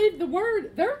not receive the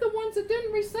Word, they're the ones that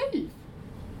didn't receive.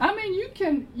 I mean, you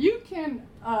can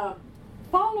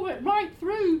follow it right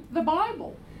through the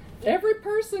Bible. Every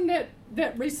person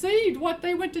that received what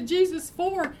they went to Jesus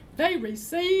for, they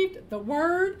received the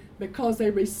Word because they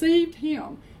received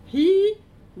Him. He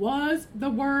was the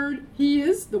Word. He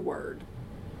is the Word.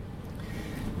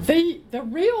 The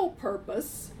real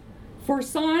purpose for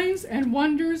signs and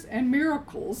wonders and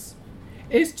miracles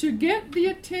is to get the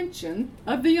attention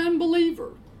of the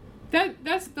unbeliever.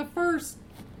 That's the first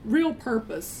real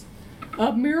purpose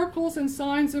of miracles and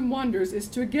signs and wonders, is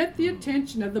to get the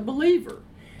attention of the believer.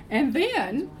 And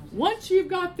then, once you've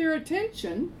got their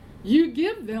attention, you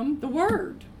give them the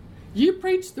Word. You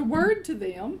preach the Word to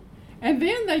them, and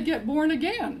then they get born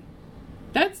again.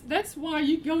 That's why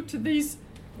you go to these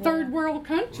third world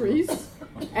countries,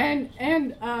 and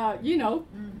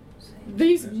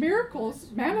these miracles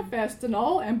manifest and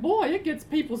all, and boy, it gets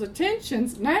people's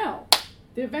attentions. Now,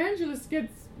 the evangelist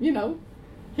gets,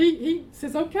 he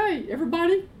says, okay,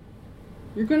 everybody,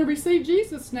 you're going to receive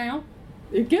Jesus now.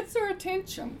 It gets their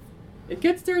attention. It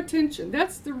gets their attention.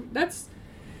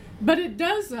 But it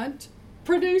doesn't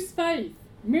produce faith.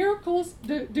 Miracles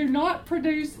do not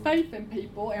produce faith in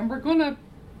people, and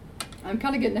I'm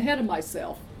kind of getting ahead of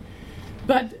myself.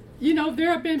 But,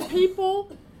 there have been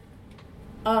people,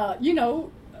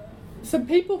 some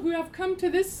people who have come to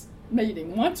this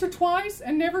meeting once or twice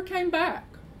and never came back.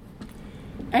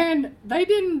 And they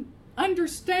didn't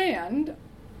understand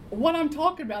what I'm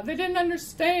talking about. They didn't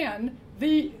understand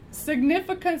the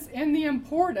significance and the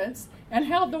importance and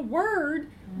how the Word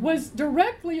was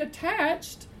directly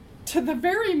attached to the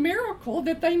very miracle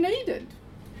that they needed.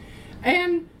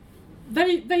 And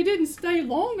they didn't stay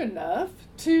long enough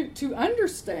to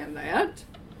understand that.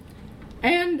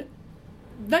 And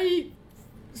they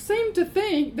seem to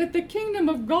think that the kingdom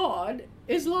of God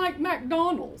is like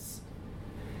McDonald's.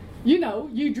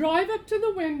 You drive up to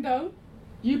the window,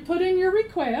 you put in your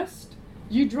request,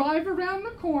 you drive around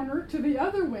the corner to the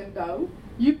other window,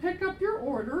 you pick up your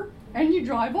order, and you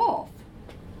drive off.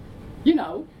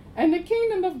 And the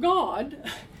kingdom of God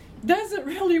doesn't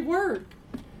really work.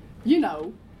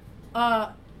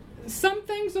 Some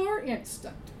things are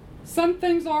instant. Some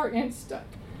things are instant.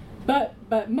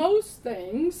 But most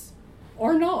things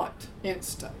are not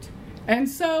instant. And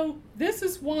so this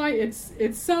is why it's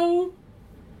so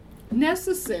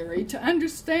necessary to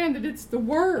understand that it's the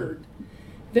Word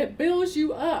that builds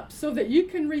you up so that you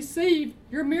can receive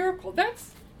your miracle.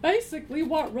 That's basically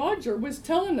what Roger was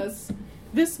telling us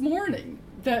this morning,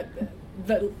 that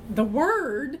the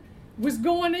Word was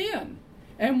going in.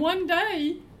 And one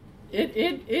day it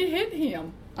hit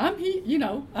him. I'm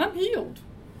healed.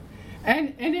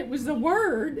 And it was the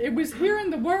Word. It was hearing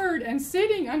the Word and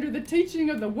sitting under the teaching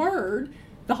of the Word.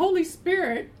 The Holy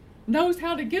Spirit knows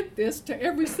how to get this to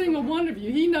every single one of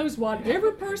you. He knows what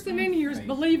every person in here is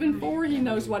believing for. He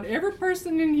knows what every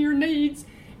person in here needs,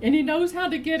 and He knows how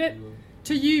to get it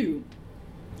to you.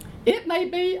 It may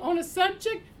be on a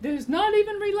subject that is not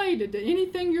even related to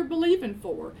anything you're believing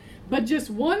for, but just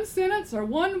one sentence or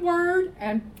one word,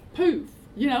 and poof,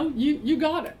 you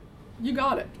got it. You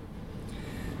got it.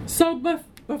 So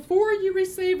before you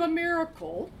receive a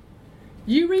miracle,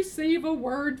 you receive a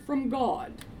word from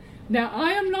God. Now,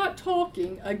 I am not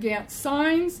talking against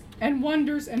signs and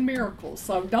wonders and miracles.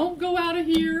 So don't go out of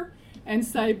here and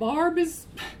say, Barb is,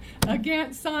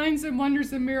 against signs and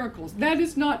wonders and miracles. That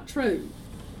is not true.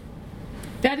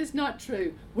 That is not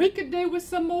true. We could do with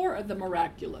some more of the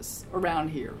miraculous around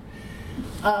here.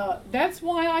 That's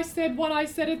why I said what I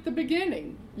said at the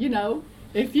beginning. You know,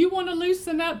 if you want to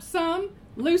loosen up some,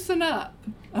 loosen up.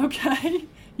 Okay?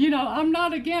 You know, I'm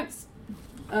not against,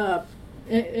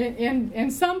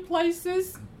 in some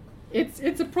places,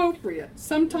 it's appropriate.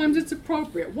 Sometimes it's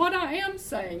appropriate. What I am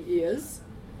saying is,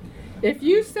 if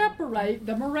you separate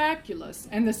the miraculous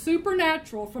and the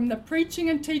supernatural from the preaching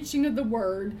and teaching of the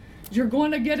Word, you're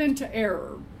going to get into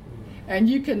error. And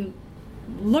you can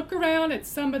look around at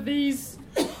some of these,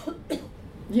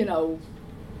 you know,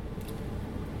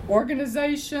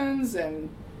 organizations and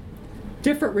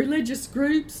different religious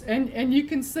groups, and you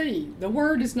can see the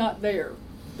Word is not there.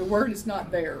 The Word is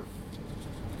not there.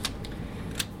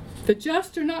 The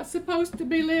just are not supposed to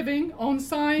be living on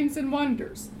signs and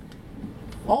wonders.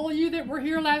 All of you that were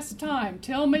here last time,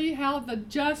 tell me how the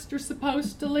just are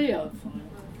supposed to live.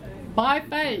 By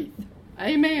faith.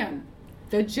 Amen.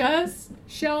 The just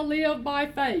shall live by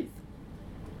faith.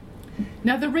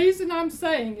 Now the reason I'm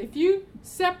saying, if you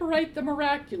separate the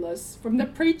miraculous from the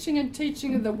preaching and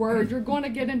teaching of the Word, you're going to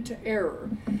get into error.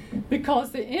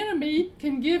 Because the enemy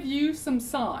can give you some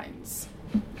signs.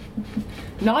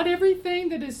 Not everything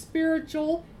that is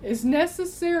spiritual is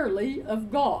necessarily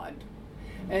of God.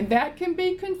 And that can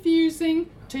be confusing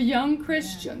to young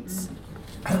Christians.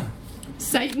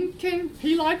 Satan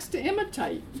he likes to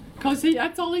imitate, because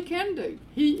that's all he can do.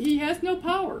 He has no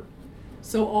power.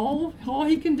 So all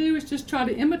he can do is just try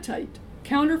to imitate,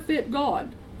 counterfeit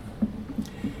God.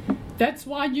 That's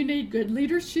why you need good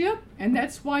leadership, and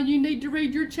that's why you need to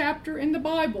read your chapter in the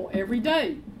Bible every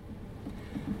day.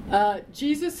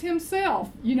 Jesus himself,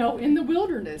 you know, in the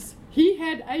wilderness, he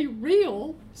had a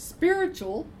real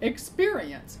spiritual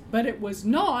experience, but it was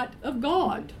not of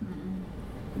God.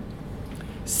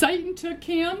 Satan took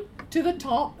him to the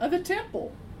top of the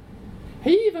temple.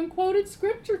 He even quoted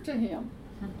scripture to him.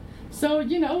 So,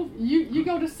 you know, you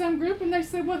go to some group and they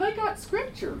say, well, they got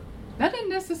scripture. That doesn't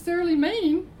necessarily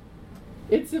mean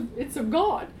it's of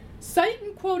God.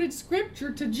 Satan quoted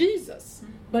scripture to Jesus,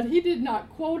 but he did not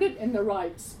quote it in the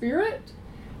right spirit,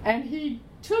 and he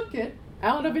took it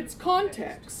out of its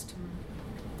context.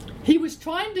 He was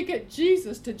trying to get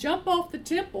Jesus to jump off the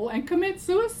temple and commit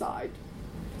suicide,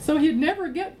 so he'd never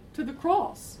get to the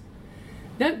cross.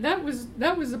 That was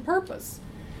the purpose.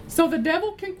 So the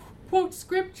devil can quote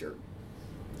scripture,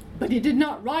 but he did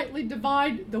not rightly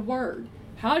divide the word.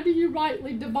 How do you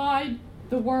rightly divide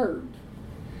the word?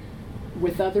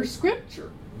 With other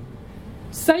scripture.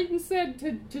 Satan said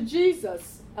to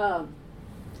Jesus,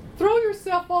 throw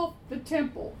yourself off the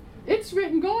temple. It's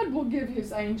written God will give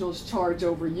his angels charge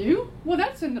over you. Well,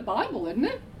 that's in the Bible, isn't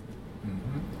it?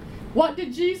 Mm-hmm. What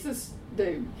did Jesus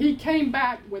do? He came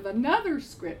back with another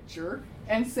scripture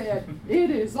and said,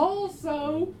 it is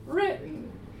also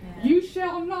written, you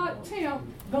shall not tempt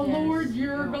the Lord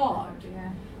your God.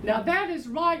 Yeah. Now that is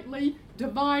rightly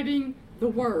dividing the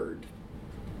word.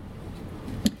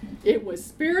 It was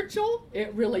spiritual,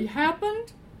 it really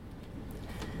happened,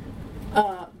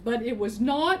 but it was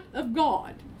not of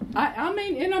God. I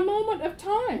mean, in a moment of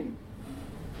time,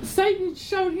 Satan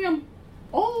showed him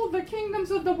all the kingdoms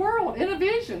of the world in a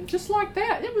vision, just like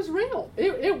that. It was real.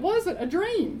 It wasn't a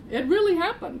dream. It really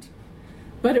happened.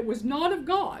 But it was not of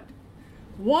God.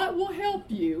 What will help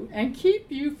you and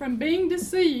keep you from being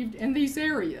deceived in these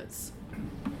areas?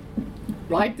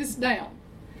 Write this down.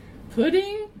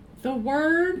 Putting the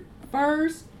word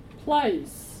first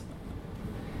place.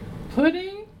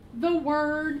 Putting the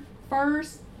word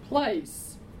first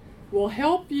place will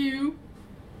help you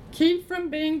keep from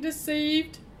being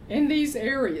deceived in these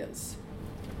areas.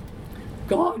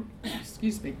 God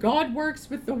works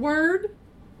with the word,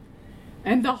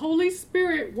 and the Holy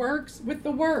Spirit works with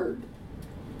the word.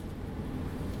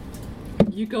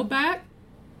 You go back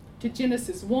to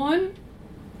Genesis 1.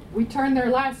 We turned there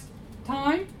last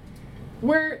time,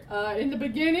 where in the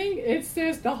beginning it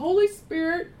says the Holy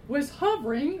Spirit was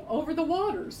hovering over the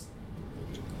waters.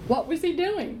 What was he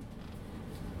doing?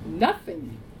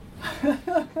 Nothing.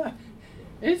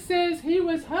 It says he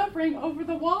was hovering over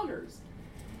the waters,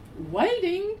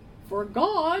 waiting for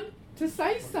God to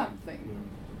say something.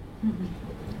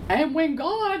 And when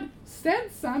God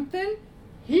said something,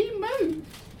 he moved.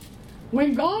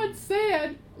 When God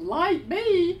said, light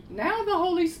be, now the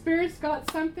Holy Spirit's got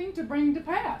something to bring to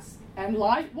pass. And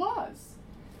light was.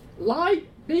 Light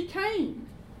became.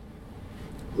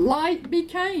 Light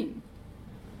became.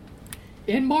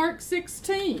 In Mark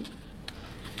 16,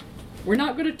 we're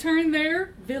not going to turn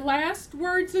there, the last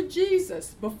words of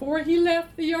Jesus before he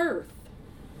left the earth.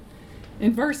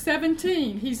 In verse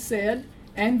 17, he said,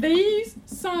 "And these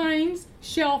signs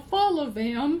shall follow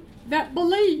them that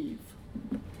believe."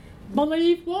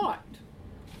 Believe what?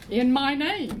 In my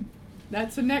name.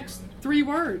 That's the next 3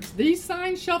 words. These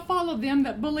signs shall follow them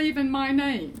that believe in my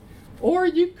name. Or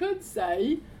you could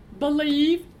say,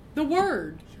 believe the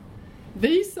word.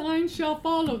 These signs shall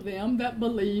follow them that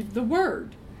believe the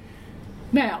word.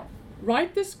 Now,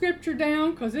 write the scripture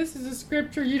down, because this is a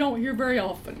scripture you don't hear very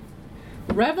often.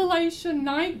 Revelation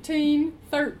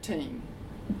 19:13.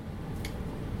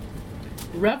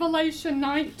 Revelation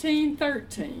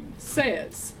 19:13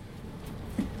 says,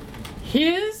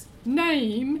 "His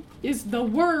name is the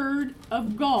Word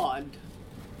of God."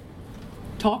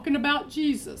 Talking about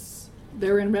Jesus.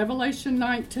 They're in Revelation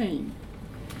 19.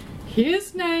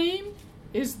 His name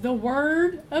is the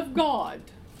Word of God.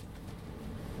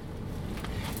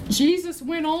 Jesus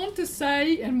went on to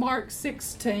say in Mark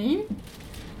 16,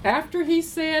 after he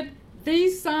said,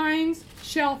 "These signs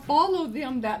shall follow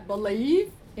them that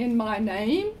believe in my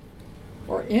name,"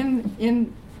 or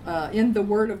in the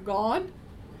Word of God,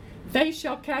 "they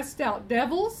shall cast out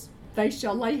devils, they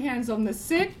shall lay hands on the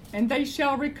sick, and they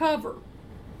shall recover."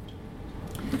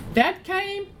 That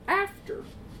came after.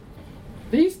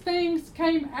 These things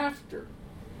came after.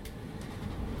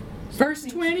 Verse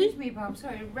 20. Excuse me, Bob.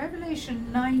 Sorry. Revelation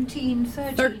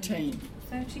 19:13. 13.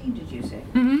 13, did you say?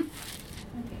 Mm-hmm.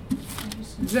 Okay.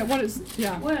 Is that what it's?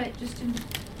 Yeah. Well, it just didn't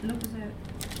look as though.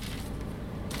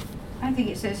 I think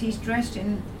it says he's dressed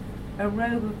in a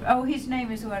robe of. Oh, his name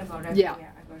is the Word of God. Okay, Yeah. I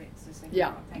got it. It's the second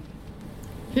Yeah. part. Thank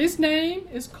you. His name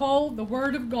is called the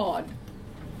Word of God.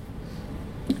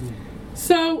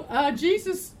 So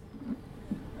Jesus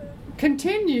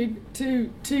continued to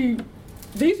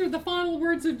these are the final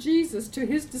words of Jesus to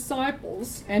his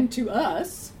disciples and to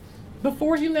us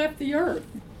before he left the earth.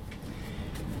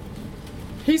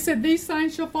 He said, "These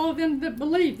signs shall follow them that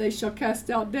believe. They shall cast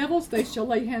out devils, they shall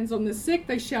lay hands on the sick,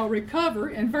 they shall recover."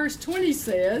 And verse 20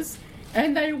 says,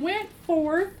 "And they went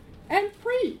forth and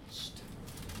preached."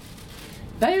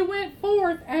 They went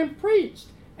forth and preached,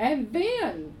 and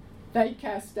then they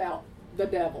cast out the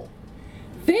devil.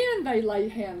 Then they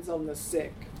laid hands on the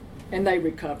sick, and they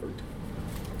recovered.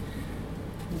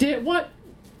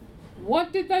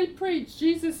 What did they preach?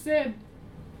 Jesus said,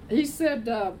 it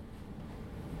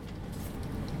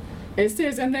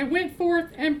says, "And they went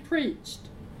forth and preached."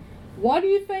 What do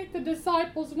you think the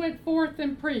disciples went forth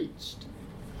and preached?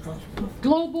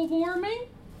 Global warming?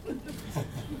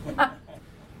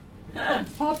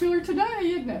 It's popular today,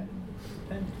 isn't it?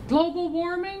 Global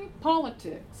warming,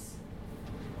 politics.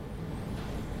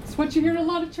 It's what you hear in a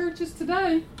lot of churches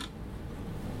today.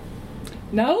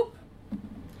 Nope.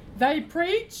 They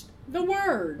preached the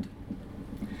word.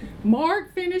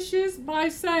 Mark finishes by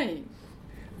saying,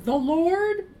 "The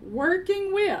Lord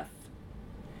working with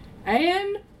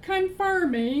and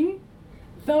confirming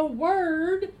the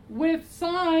word with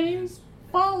signs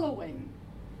following."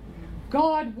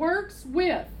 God works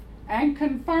with and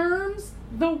confirms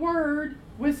the word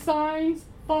with signs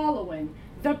following.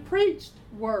 The preached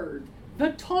word,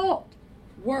 the taught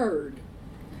word.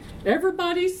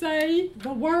 Everybody say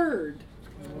the word.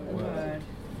 The Word.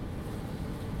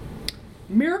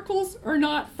 Miracles are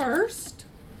not first.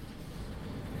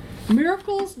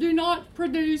 Miracles do not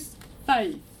produce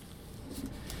faith.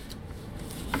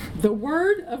 The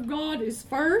Word of God is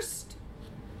first,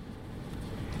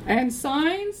 and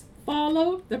signs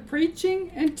follow the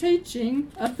preaching and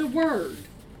teaching of the Word.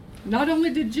 Not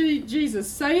only did Jesus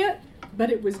say it, but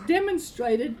it was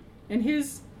demonstrated in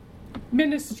his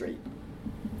ministry.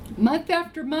 Month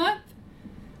after month,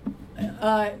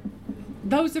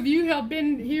 those of you who have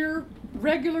been here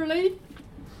regularly,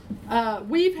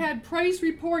 we've had praise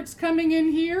reports coming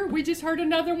in here. We just heard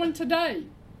another one today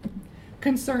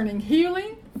concerning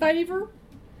healing, favor,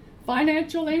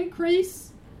 financial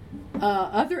increase,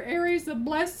 other areas of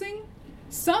blessing,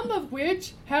 some of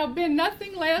which have been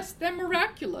nothing less than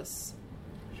miraculous.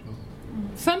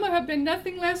 Some have been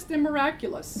nothing less than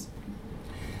miraculous.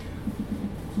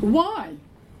 Why?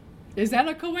 Is that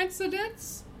a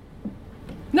coincidence?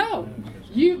 No.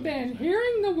 You've been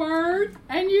hearing the word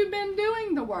and you've been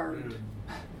doing the word.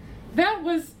 That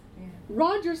was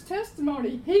Roger's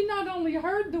testimony. He not only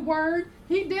heard the word,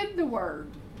 he did the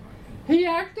word. He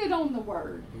acted on the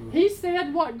word. He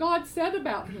said what God said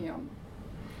about him.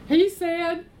 He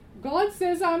said, "God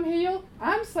says I'm healed.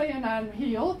 I'm saying I'm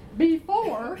healed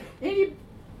before any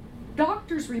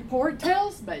doctor's report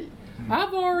tells me.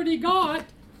 I've already got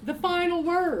the final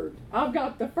word. I've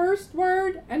got the first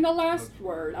word and the last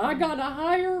word. I got a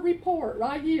higher report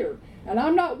right here. And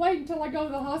I'm not waiting until I go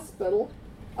to the hospital.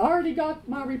 I already got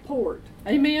my report."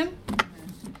 Amen?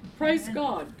 Praise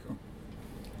God.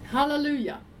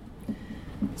 Hallelujah.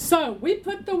 So we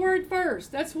put the word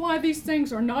first. That's why these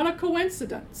things are not a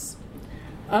coincidence.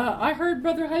 I heard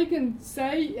Brother Hagin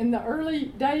say in the early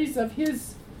days of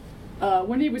his,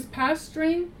 when he was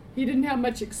pastoring, he didn't have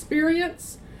much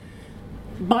experience.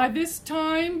 By this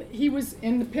time, he was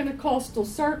in the Pentecostal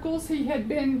circles. He had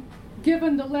been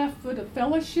given the left foot of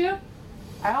fellowship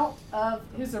out of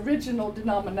his original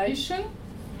denomination.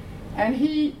 And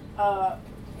he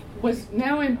was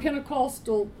now in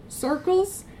Pentecostal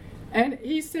circles. And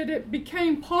he said it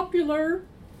became popular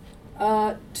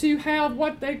to have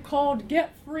what they called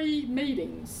get-free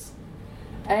meetings.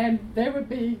 And there would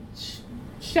be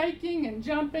shaking and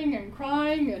jumping and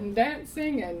crying and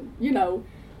dancing and, you know,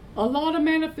 a lot of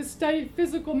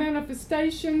physical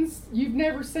manifestations you've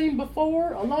never seen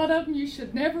before. A lot of them you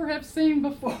should never have seen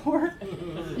before,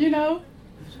 you know.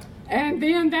 And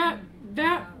then that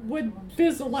would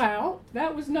fizzle out.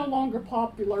 That was no longer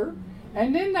popular.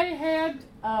 And then they had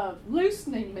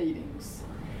loosening meetings.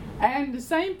 And the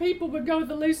same people would go to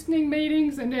the loosening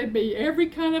meetings, and there'd be every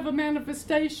kind of a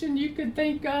manifestation you could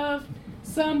think of,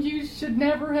 some you should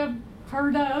never have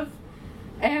heard of,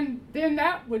 and then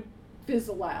that would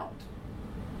fizzle out.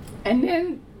 And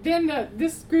then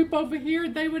this group over here,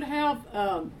 they would have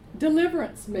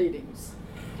deliverance meetings.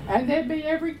 And there'd be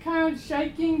every kind of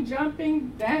shaking, jumping,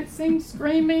 dancing,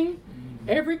 screaming,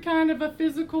 every kind of a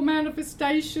physical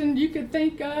manifestation you could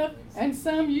think of, and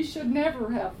some you should never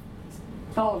have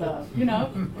thought of, you know.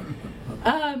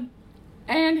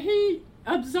 And he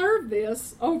observed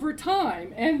this over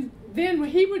time, and then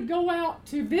he would go out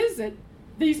to visit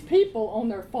these people on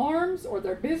their farms or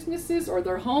their businesses or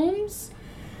their homes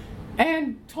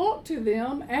and talk to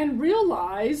them and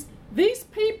realize these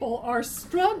people are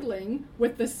struggling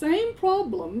with the same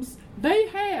problems they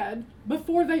had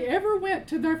before they ever went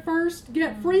to their first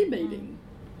Get Free meeting.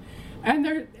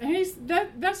 And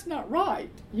that's not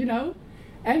right, you know.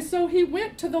 And so he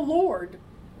went to the Lord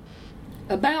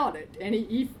about it, and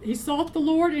he sought the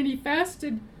Lord, and he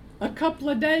fasted a couple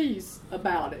of days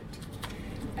about it,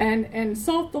 and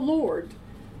sought the Lord,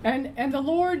 and the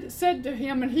Lord said to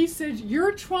him, and he said,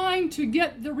 "You're trying to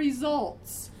get the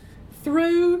results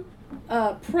through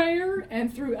prayer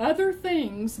and through other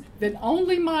things that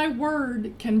only my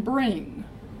word can bring."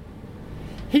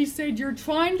 He said, "You're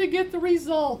trying to get the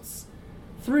results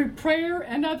through prayer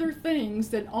and other things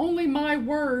that only my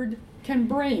word can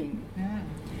bring."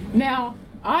 Now,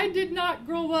 I did not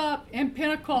grow up in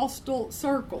Pentecostal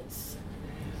circles.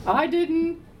 I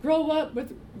didn't grow up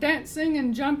with dancing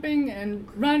and jumping and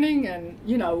running and,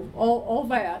 you know, all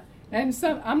that. And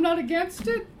so I'm not against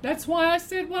it. That's why I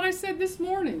said what I said this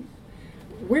morning.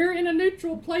 We're in a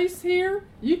neutral place here.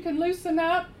 You can loosen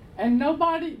up, and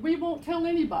we won't tell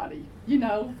anybody. You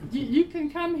know, you can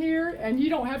come here and you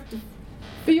don't have to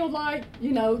feel like,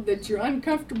 you know, that you're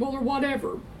uncomfortable or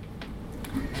whatever.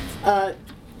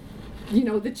 You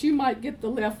know, that you might get the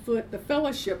left foot, the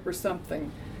fellowship or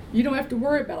something. You don't have to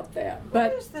worry about that.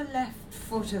 But what is the left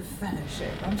foot of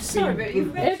fellowship? I'm sorry, but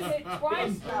you've mentioned it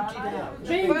twice now.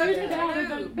 Being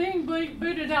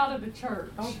booted out of the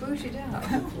church. Oh, booted out.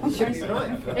 Should be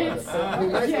right. It's, on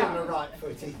the right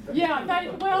footing. Yeah,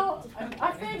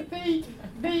 I think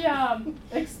the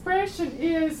expression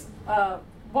is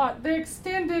they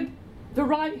extended the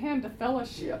right hand of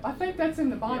fellowship. I think that's in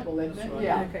the Bible, isn't it? Right.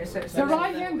 Yeah. Okay, so it's The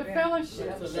right hand of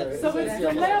fellowship. So it's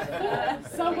the left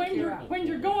foot. So when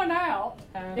you're going out,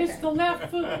 it's the left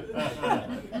foot.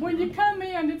 When you come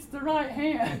in, it's the right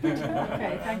hand.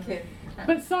 Okay, thank you.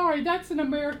 But sorry, that's an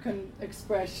American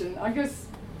expression. I guess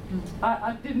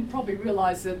I didn't probably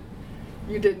realize that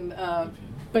you didn't.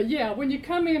 But yeah, when you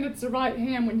come in, it's the right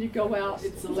hand. When you go out,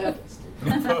 it's the left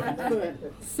foot.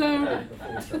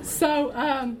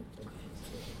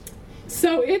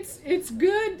 So it's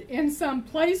good in some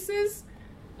places,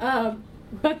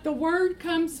 but the word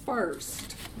comes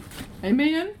first.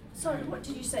 Amen? Sorry, what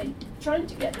did you say? Trying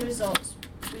to get the results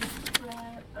with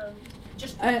prayer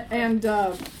and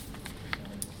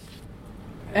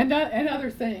other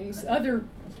things, other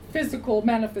physical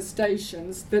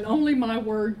manifestations that only my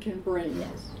word can bring.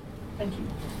 Yes. Thank you.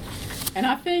 And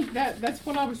I think that's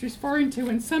what I was referring to.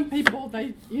 And some people,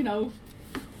 they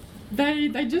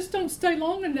just don't stay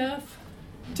long enough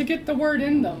to get the word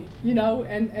in them, you know,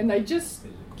 and they just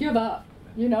give up.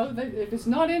 You know, if it's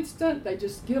not instant, they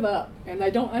just give up. And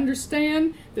they don't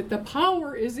understand that the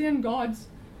power is in God's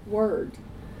word.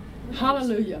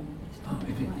 Hallelujah.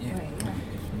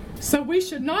 So we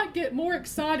should not get more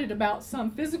excited about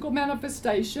some physical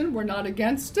manifestation. We're not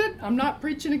against it. I'm not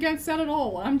preaching against that at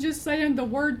all. I'm just saying the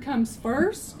word comes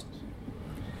first.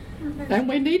 And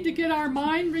we need to get our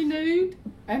mind renewed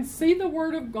and see the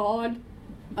Word of God,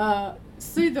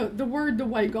 see the Word the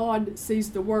way God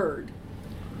sees the Word.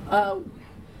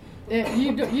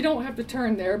 You don't have to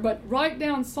turn there, but write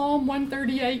down Psalm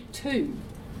 138:2.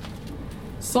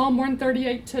 Psalm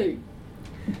 138:2.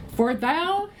 For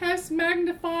thou hast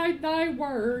magnified thy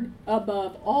word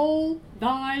above all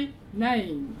thy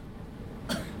name.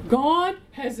 God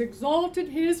has exalted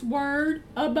his word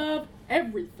above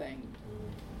everything.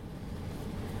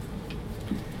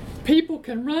 People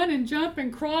can run and jump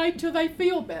and cry till they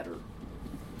feel better.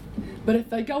 But if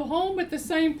they go home with the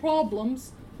same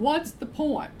problems, what's the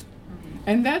point?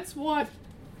 And that's what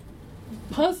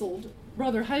puzzled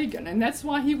Brother Hagin, and that's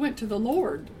why he went to the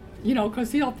Lord,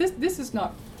 because he thought this is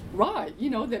not right,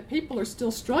 that people are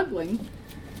still struggling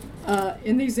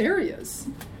in these areas.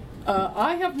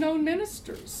 I have known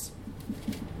ministers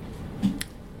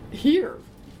here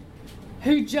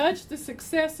who judge the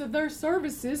success of their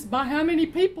services by how many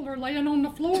people are laying on the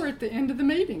floor at the end of the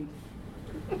meeting.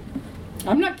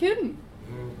 I'm not kidding.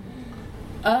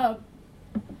 But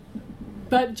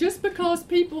just because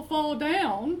people fall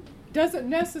down doesn't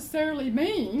necessarily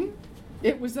mean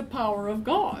it was the power of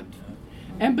God.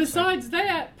 And besides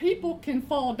that, people can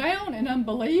fall down in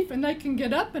unbelief and they can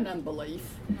get up in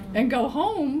unbelief and go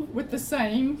home with the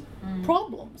same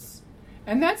problems.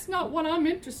 And that's not what I'm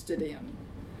interested in.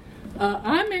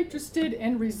 I'm interested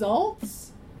in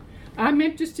results. I'm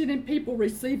interested in people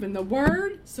receiving the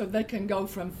word so they can go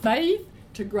from faith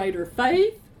to greater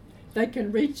faith. They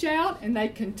can reach out and they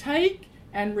can take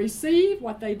and receive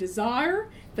what they desire.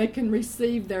 They can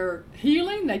receive their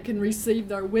healing. They can receive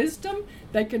their wisdom.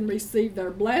 They can receive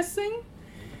their blessing.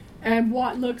 And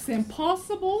what looks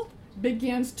impossible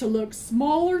begins to look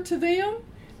smaller to them,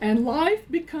 and life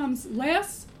becomes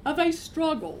less of a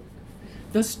struggle.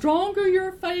 The stronger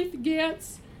your faith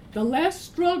gets, the less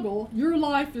struggle your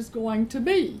life is going to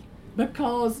be.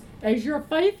 Because as your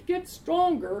faith gets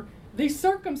stronger, these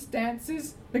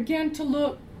circumstances begin to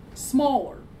look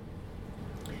smaller.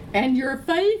 And your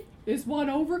faith is what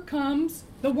overcomes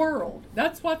the world.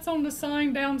 That's what's on the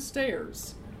sign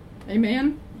downstairs.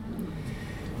 Amen?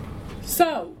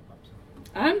 So,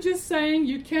 I'm just saying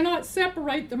you cannot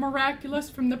separate the miraculous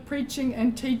from the preaching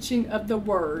and teaching of the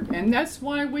Word. And that's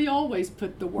why we always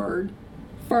put the Word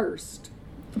first.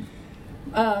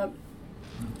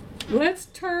 Let's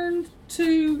turn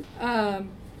to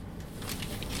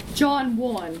John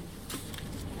 1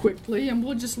 quickly, and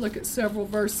we'll just look at several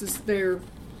verses there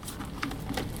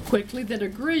quickly that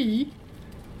agree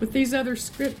with these other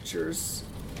scriptures.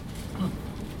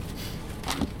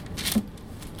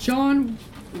 John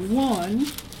 1,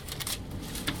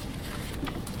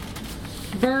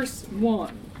 verse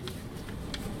 1.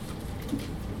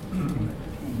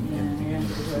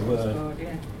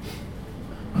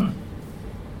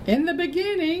 In the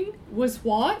beginning was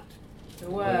what? The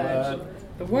Word.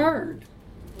 The Word.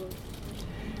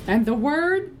 And the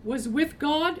Word was with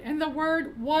God, and the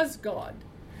Word was God.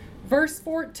 Verse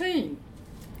 14.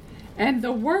 And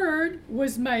the Word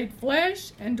was made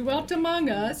flesh and dwelt among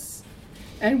us,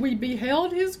 and we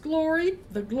beheld his glory,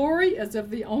 the glory as of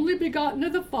the only begotten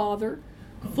of the Father,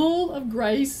 full of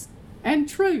grace and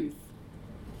truth.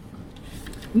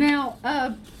 Now,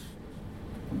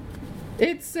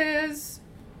 it says,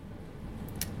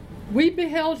 we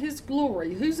beheld his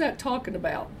glory. Who's that talking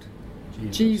about?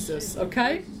 Jesus,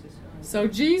 okay? So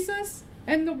Jesus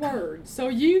and the Word.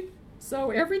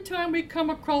 So every time we come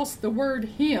across the word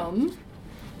him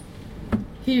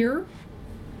here,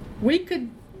 we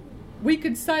could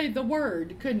say the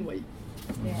word, couldn't we?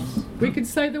 Yes. We could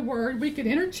say the word. We could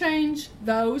interchange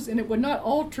those, and it would not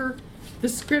alter the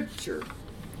scripture.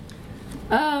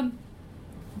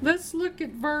 Let's look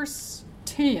at verse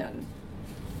 10.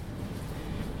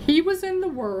 He was in the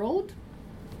world.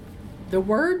 The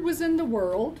Word was in the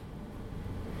world.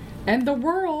 And the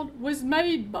world was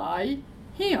made by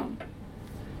him.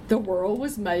 The world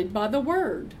was made by the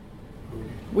Word.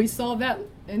 We saw that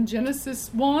in Genesis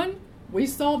 1. We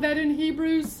saw that in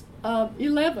Hebrews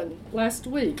 11 last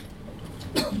week.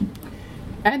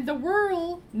 And the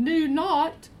world knew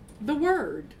not the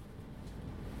Word.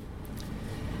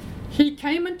 He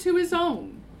came unto his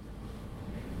own.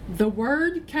 The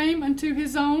Word came unto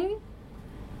his own,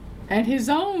 and his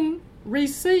own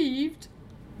received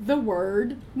the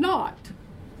Word not.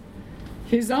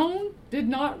 His own did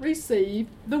not receive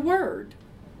the Word.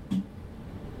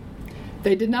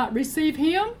 They did not receive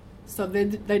him, so they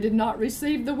did not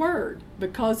receive the Word,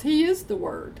 because he is the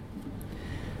Word.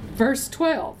 Verse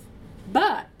 12.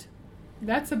 But,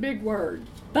 that's a big word,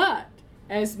 but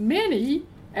as many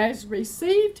as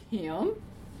received him,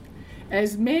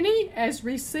 as many as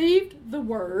received the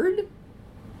word,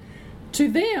 to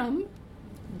them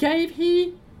gave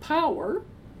he power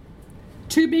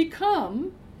to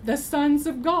become the sons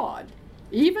of God,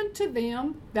 even to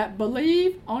them that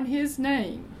believe on his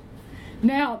name.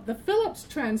 Now, the Phillips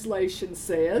translation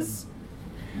says,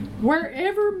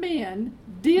 wherever men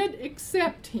did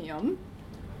accept him,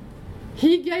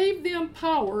 he gave them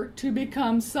power to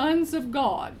become sons of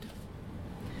God.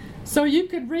 So you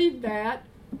could read that,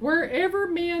 wherever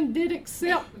men did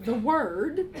accept the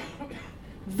word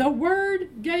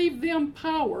gave them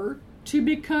power to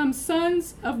become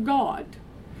sons of God.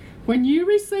 When you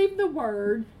receive the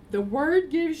word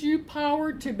gives you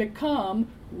power to become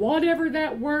whatever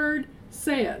that word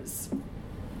says.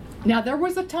 Now, there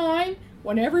was a time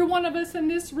when every one of us in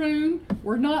this room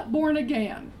were not born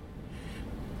again.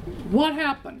 What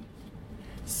happened?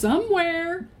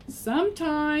 Somewhere,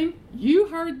 sometime, you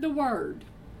heard the word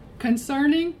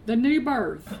concerning the new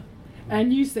birth.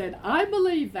 And you said, I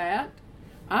believe that.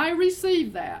 I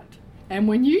receive that. And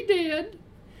when you did,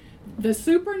 the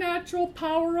supernatural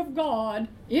power of God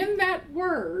in that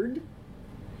word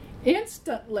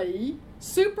instantly,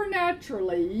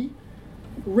 supernaturally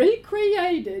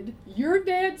recreated your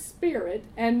dead spirit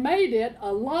and made it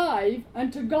alive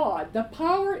unto God. The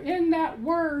power in that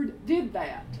word did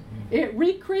that. It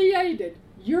recreated.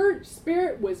 Your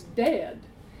spirit was dead.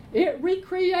 It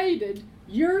recreated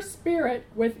your spirit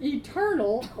with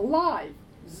eternal life,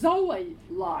 Zoe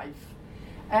life.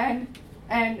 And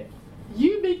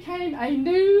you became a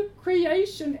new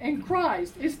creation in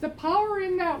Christ. It's the power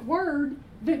in that word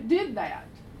that did that.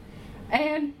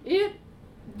 And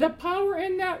the power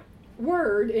in that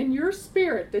word in your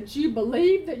spirit that you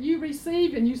believe, that you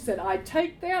receive, and you said, I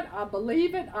take that, I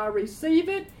believe it, I receive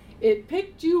it. It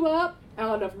picked you up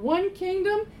out of one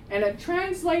kingdom and it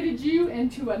translated you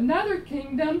into another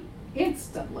kingdom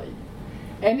instantly.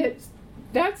 And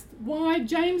that's why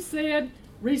James said,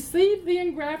 receive the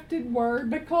engrafted word,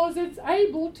 because it's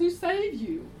able to save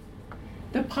you.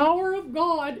 The power of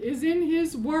God is in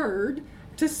his word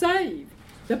to save.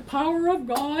 The power of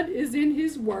God is in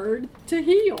his word to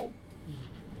heal.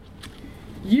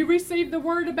 You receive the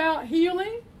word about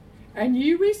healing, and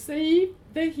you receive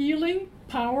the healing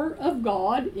power of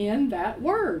God in that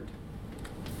word.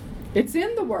 It's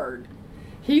in the word.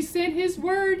 He sent his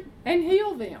word and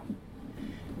healed them.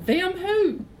 Them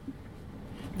who?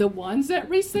 The ones that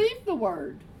received the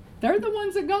word. They're the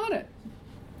ones that got it.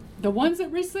 The ones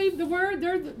that received the word,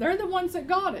 they're the ones that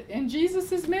got it in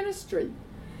Jesus' ministry.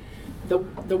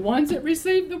 The ones that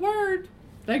received the word,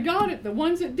 they got it. The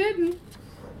ones that didn't,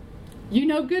 you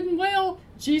know good and well,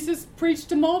 Jesus preached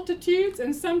to multitudes,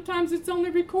 and sometimes it's only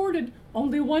recorded.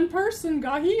 Only one person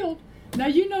got healed. Now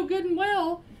you know good and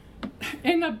well,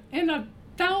 in a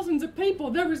thousands of people,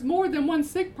 there was more than one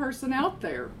sick person out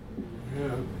there. Yeah.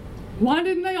 Why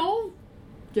didn't they all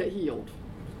get healed?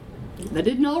 They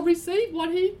didn't all receive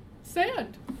what he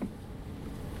said.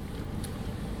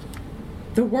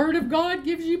 The word of God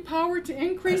gives you power to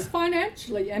increase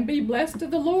financially and be blessed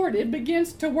of the Lord. It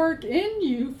begins to work in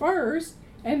you first,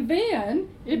 and then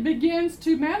it begins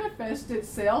to manifest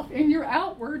itself in your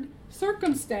outward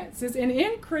circumstances, and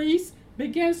increase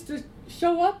begins to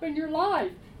show up in your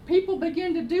life. People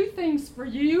begin to do things for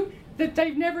you that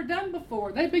they've never done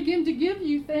before. They begin to give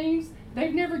you things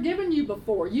they've never given you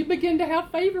before. You begin to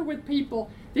have favor with people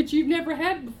that you've never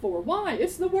had before. Why?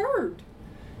 It's the word.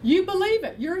 You believe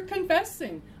it. You're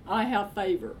confessing, I have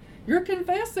favor. You're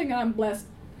confessing, I'm blessed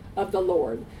of the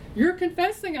Lord. You're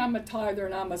confessing, I'm a tither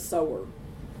and I'm a sower.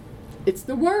 It's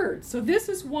the word. So this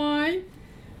is why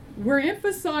we're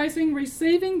emphasizing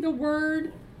receiving the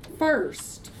word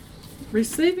first.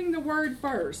 Receiving the word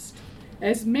first.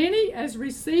 As many as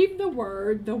received the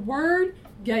word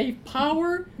gave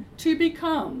power to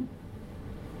become.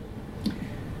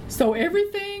 So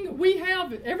everything we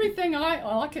have,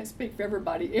 I can't speak for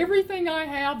everybody. Everything I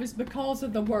have is because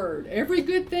of the word. Every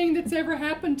good thing that's ever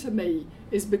happened to me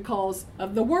is because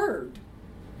of the word.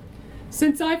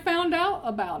 Since I found out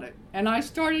about it, and I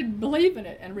started believing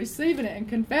it and receiving it and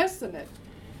confessing it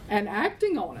and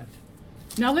acting on it.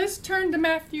 Now let's turn to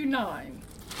Matthew 9.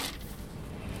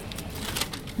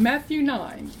 Matthew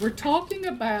 9. We're talking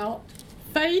about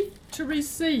faith to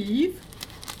receive.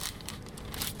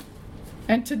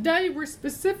 And today we're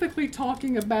specifically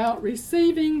talking about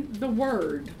receiving the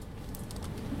word.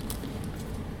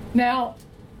 Now,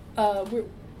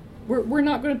 we're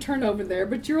not going to turn over there,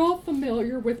 but you're all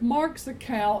familiar with Mark's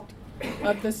account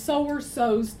of the sower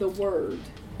sows the word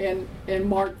in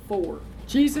Mark 4.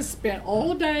 Jesus spent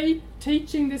all day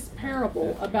teaching this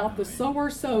parable about the sower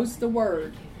sows the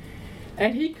word.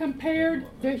 And he compared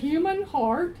the human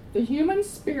heart, the human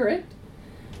spirit,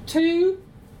 to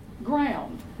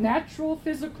ground, natural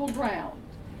physical ground.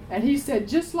 And he said,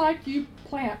 just like you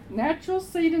plant natural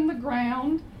seed in the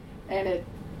ground and it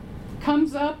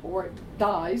comes up or it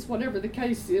dies, whatever the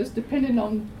case is, depending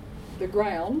on the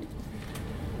ground,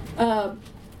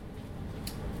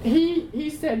 he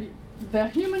said the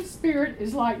human spirit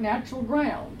is like natural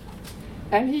ground.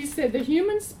 And he said the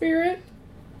human spirit,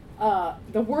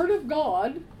 the Word of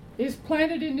God is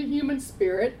planted in the human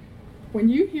spirit when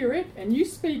you hear it and you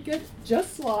speak it,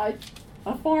 just like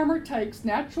a farmer takes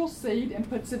natural seed and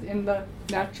puts it in the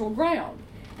natural ground.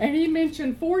 And he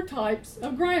mentioned 4 types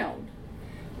of ground: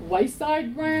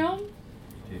 wayside ground,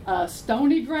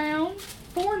 stony ground,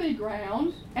 thorny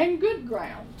ground, and good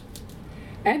ground.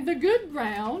 And the good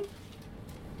ground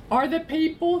are the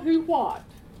people who what?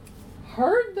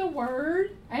 Heard the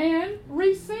word and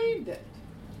received it.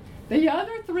 The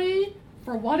other 3,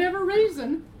 for whatever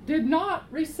reason, did not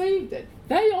receive it.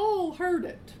 They all heard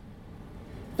it.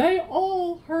 They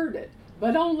all heard it.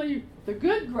 But only the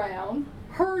good ground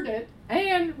heard it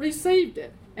and received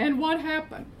it. And what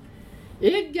happened?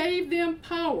 It gave them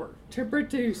power to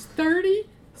produce 30,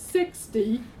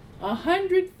 60,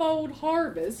 100-fold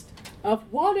harvest of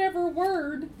whatever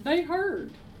word they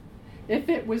heard. If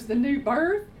it was the new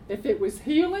birth, if it was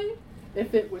healing,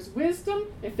 if it was wisdom,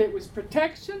 if it was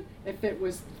protection, if it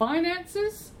was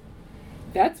finances,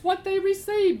 that's what they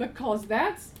received, because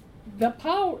that's the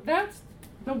power, that's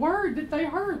the word that they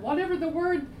heard. Whatever the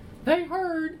word they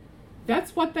heard,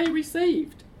 that's what they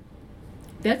received.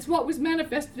 That's what was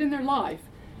manifested in their life.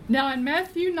 Now in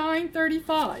Matthew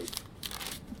 9:35,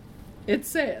 it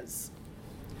says,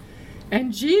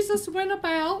 "And Jesus went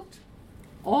about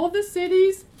all the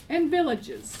cities and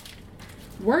villages,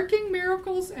 working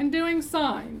miracles and doing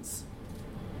signs."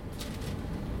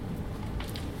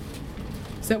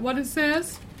 Is that what it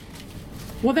says?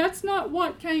 Well, that's not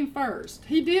what came first.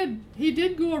 He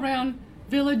did go around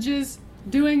villages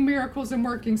doing miracles and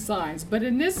working signs. But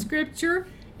in this scripture,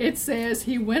 it says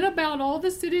he went about all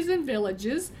the cities and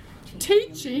villages,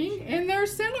 teaching in their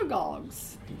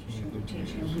synagogues.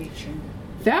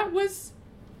 That was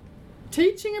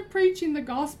teaching and preaching the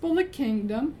gospel of the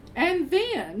kingdom, and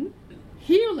then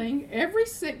healing every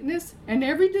sickness and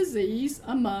every disease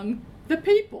among the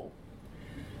people.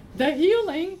 The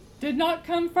healing did not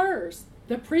come first.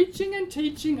 The preaching and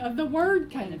teaching of the word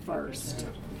came first.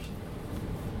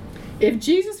 If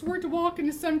Jesus were to walk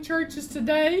into some churches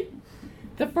today,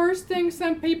 the first thing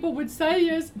some people would say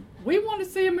is, "We want to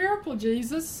see a miracle,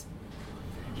 Jesus."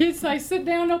 He'd say, "Sit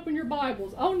down, open your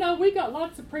Bibles." "Oh no, we got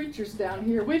lots of preachers down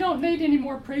here. We don't need any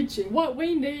more preaching. What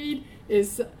we need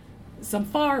is some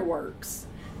fireworks.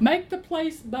 Make the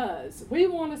place buzz. We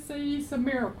want to see some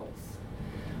miracles."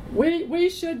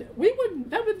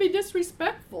 That would be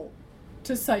disrespectful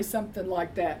to say something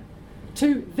like that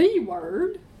to the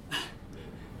word.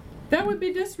 That would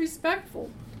be disrespectful.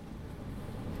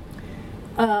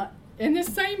 In this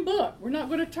same book, we're not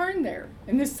going to turn there.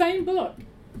 In this same book,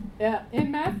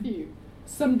 in Matthew,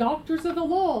 some doctors of the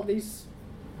law, these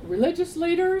religious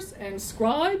leaders and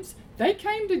scribes, they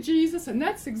came to Jesus, and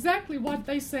that's exactly what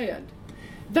they said.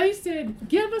 They said,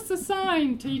 "Give us a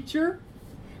sign, teacher.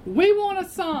 We want a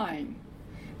sign.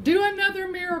 Do another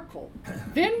miracle.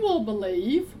 Then we'll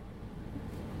believe."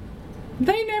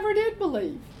 They never did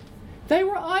believe. They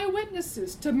were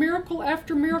eyewitnesses to miracle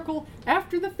after miracle.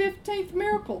 After the 15th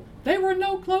miracle, they were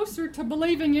no closer to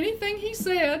believing anything he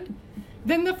said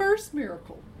than the first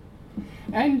miracle.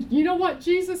 And you know what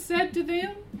Jesus said to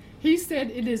them? He said,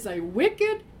 "It is a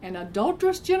wicked and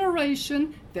adulterous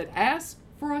generation that asks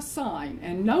for a sign,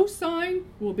 and no sign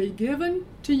will be given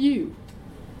to you."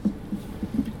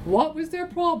 What was their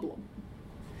problem?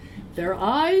 Their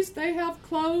eyes they have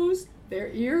closed, their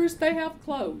ears they have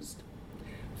closed.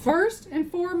 First and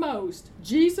foremost,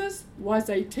 Jesus was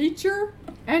a teacher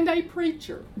and a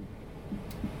preacher.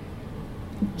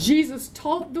 Jesus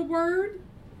taught the word,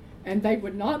 and they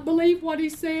would not believe what he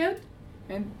said,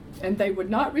 and they would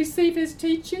not receive his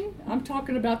teaching. I'm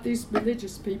talking about these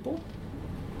religious people.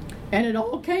 And it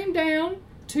all came down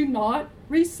to not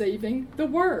receiving the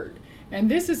word. And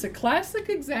this is a classic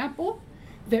example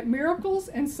that miracles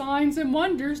and signs and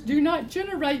wonders do not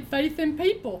generate faith in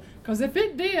people. Because if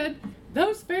it did,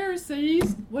 those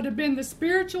Pharisees would have been the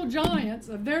spiritual giants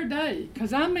of their day.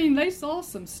 Because, they saw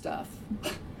some stuff.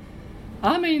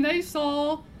 They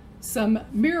saw some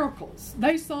miracles.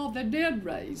 They saw the dead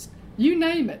raised. You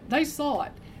name it, they saw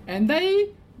it. And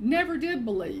they never did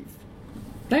believe.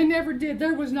 They never did.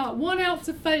 There was not 1 ounce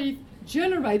of faith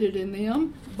generated in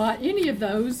them by any of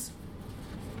those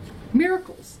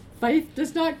miracles. faith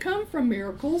does not come from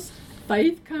miracles.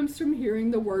 Faith comes from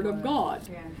hearing the Word of God.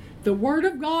 Yeah. The Word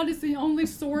of God is the only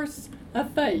source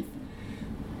of faith.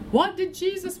 What did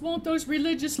Jesus want those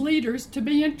religious leaders to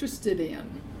be interested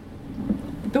in?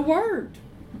 The Word.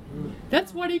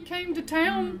 That's what he came to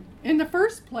town in the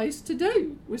first place to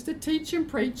do, was to teach and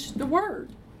preach the Word.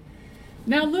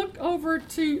 Now look over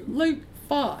to Luke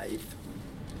 5.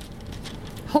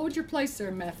 Hold your place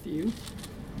there, Matthew.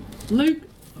 Luke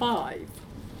 5.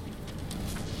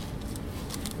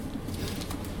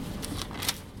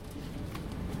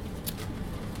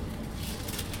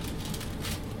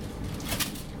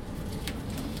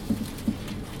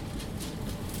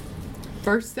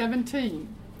 Verse 17.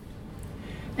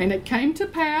 And it came to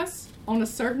pass on a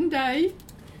certain day,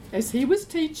 as he was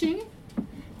teaching,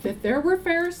 that there were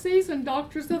Pharisees and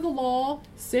doctors of the law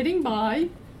sitting by,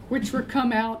 which were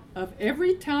come out of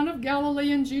every town of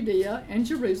Galilee and Judea and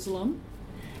Jerusalem,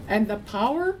 and the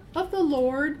power of the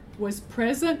Lord was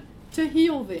present to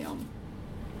heal them.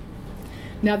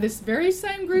 Now this very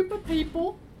same group of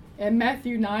people in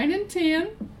Matthew 9 and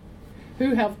 10,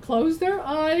 who have closed their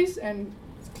eyes and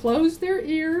closed their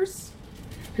ears,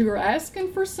 who are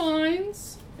asking for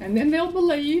signs, and then they'll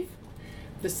believe,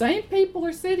 the same people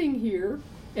are sitting here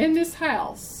in this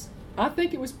house. I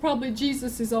think it was probably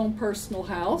Jesus' own personal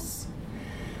house.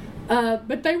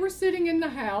 But they were sitting in the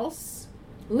house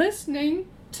listening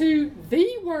to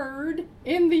the Word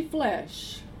in the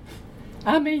flesh.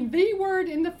 I mean, the Word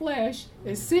in the flesh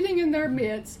is sitting in their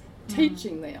midst,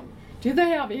 teaching them. Do they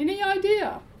have any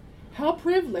idea how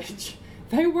privileged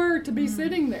they were to be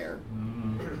sitting there?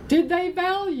 Did they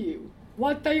value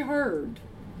what they heard?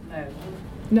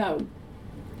 No.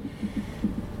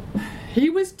 He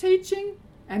was teaching,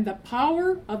 and the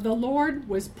power of the Lord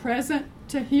was present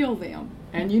to heal them.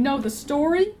 And you know the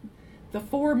story? The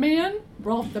 4 men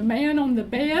brought the man on the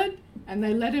bed, and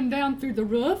they let him down through the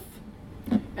roof.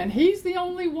 And he's the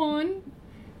only one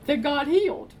that got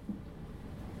healed.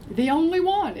 The only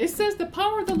one. It says the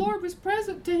power of the Lord was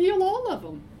present to heal all of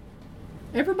them.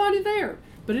 Everybody there.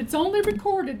 But it's only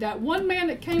recorded that one man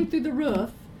that came through the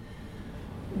roof,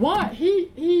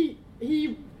 he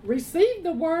received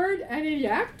the Word and he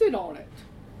acted on it.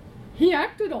 He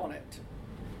acted on it.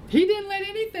 He didn't let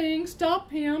anything stop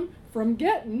him from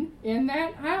getting in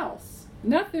that house.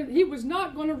 Nothing. He was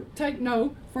not going to take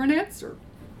no for an answer.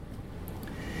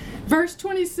 Verse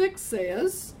 26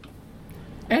 says,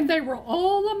 and they were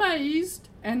all amazed,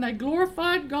 and they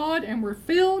glorified God and were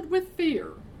filled with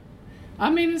fear. I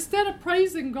mean, instead of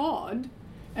praising God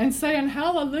and saying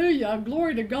hallelujah,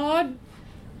 glory to God,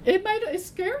 it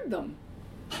scared them.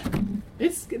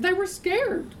 They were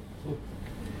scared.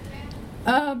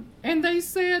 And they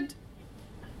said,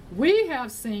 we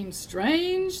have seen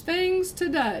strange things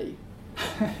today.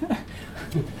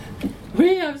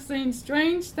 We have seen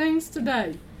strange things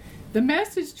today. The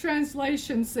Message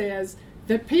translation says,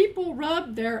 the people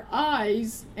rubbed their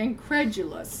eyes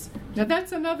incredulous. Now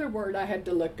that's another word I had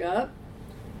to look up.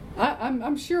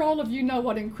 I'm sure all of you know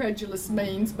what incredulous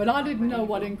means, but I didn't know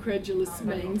what incredulous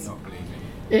means.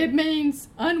 It means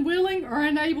unwilling or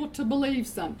unable to believe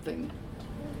something.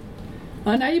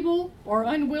 Unable or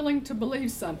unwilling to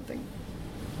believe something.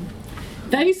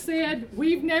 They said,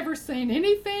 we've never seen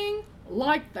anything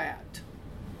like that.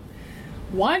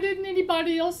 Why didn't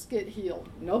anybody else get healed?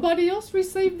 Nobody else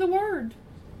received the Word.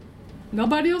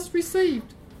 Nobody else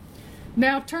received.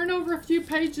 Now turn over a few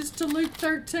pages to Luke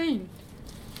 13.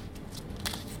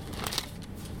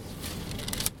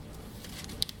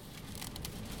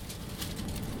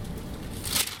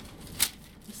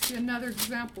 Let's see another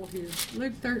example here.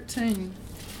 Luke 13,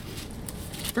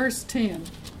 verse 10.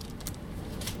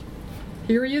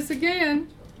 Here he is again.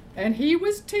 And he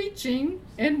was teaching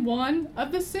in one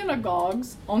of the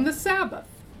synagogues on the Sabbath.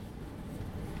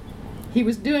 He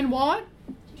was doing what?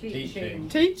 Teaching.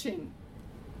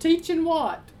 Teaching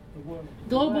what?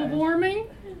 Global warming?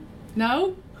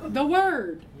 No, the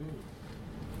Word.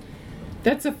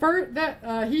 That's a first.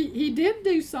 He did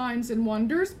do signs and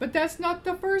wonders, but that's not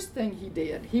the first thing he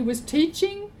did. He was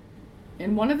teaching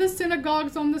in one of the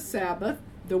synagogues on the Sabbath.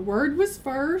 The Word was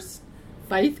first.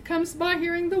 Faith comes by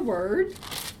hearing the Word.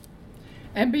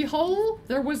 And behold,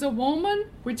 there was a woman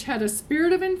which had a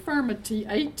spirit of infirmity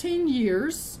 18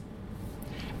 years,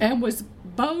 and was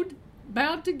bowed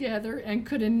together, and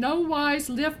could in no wise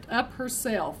lift up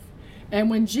herself. And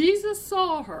when Jesus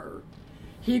saw her,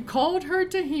 he called her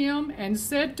to him, and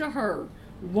said to her,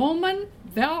 Woman,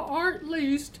 thou art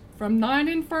loosed from thine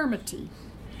infirmity.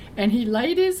 And he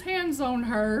laid his hands on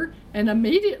her, and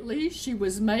immediately she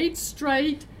was made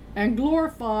straight, and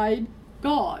glorified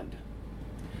God.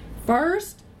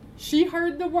 First, she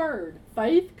heard the Word.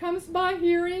 faith comes by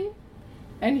hearing,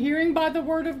 and hearing by the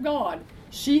word of God.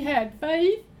 She had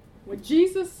faith when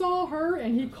Jesus saw her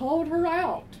and he called her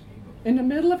out. In the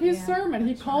middle of his sermon,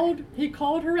 he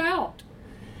called her out.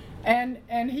 And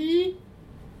he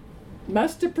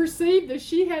must have perceived that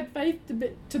she had faith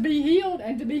to be healed,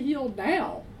 and to be healed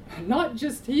now. Not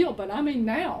just healed, but I mean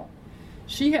now.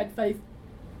 She had faith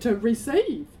to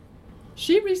receive.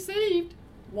 She received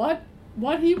what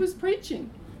he was preaching.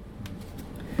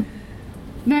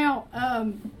 Now,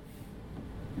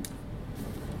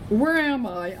 where am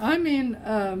I? I'm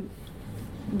in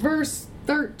verse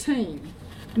 13.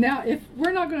 Now, if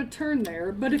we're not going to turn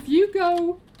there, but if you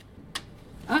go,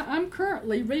 I'm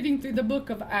currently reading through the book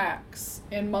of Acts.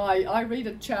 I read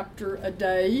a chapter a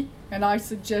day, and I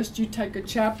suggest you take a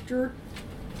chapter,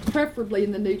 preferably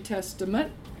in the New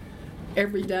Testament,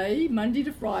 every day, Monday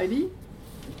to Friday,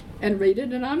 and read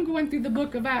it. And I'm going through the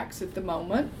book of Acts at the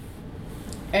moment,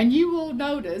 and you will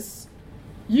notice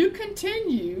you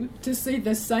continue to see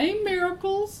the same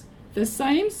miracles, the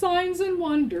same signs and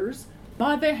wonders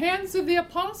by the hands of the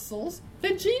apostles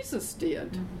that Jesus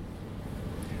did.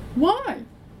 Why?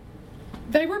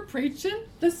 They were preaching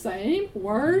the same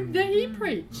word that he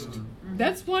preached.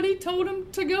 That's what he told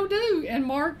them to go do in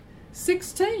Mark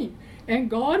 16. And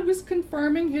God was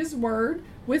confirming his word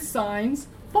with signs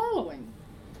following.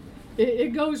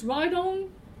 It goes right on.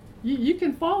 You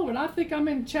can follow it. I think I'm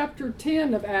in chapter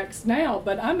 10 of Acts now,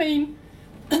 but I mean,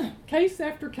 case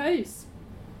after case.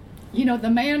 You know, the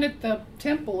man at the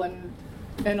temple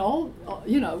and all,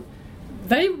 you know,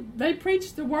 they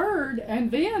preached the word,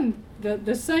 and then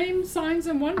the same signs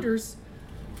and wonders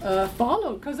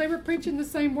followed because they were preaching the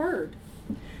same word.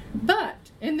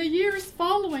 But in the years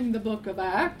following the book of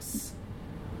Acts,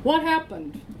 what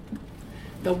happened?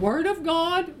 The word of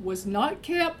God was not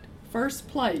kept first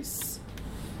place.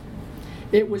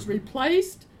 It was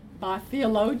replaced by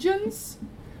theologians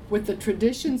with the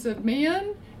traditions of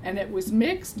men, and it was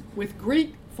mixed with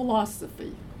Greek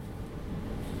philosophy.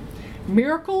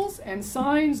 Miracles and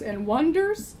signs and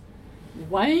wonders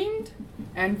waned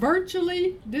and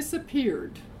virtually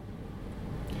disappeared.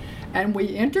 And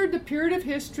we entered the period of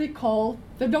history called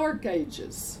the Dark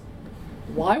Ages.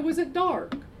 Why was it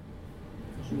dark?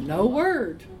 No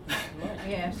word.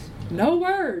 Yes. No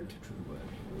word.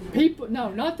 People, no,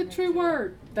 not the true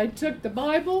word. They took the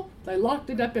Bible, they locked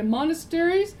it up in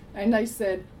monasteries, and they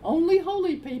said, only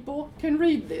holy people can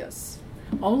read this.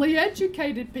 Only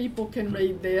educated people can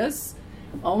read this.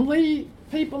 Only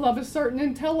people of a certain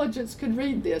intelligence can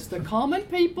read this. The common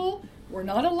people were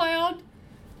not allowed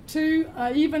to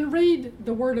even read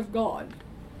the Word of God.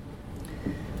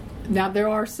 Now, there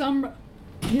are some,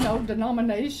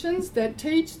 denominations that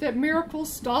teach that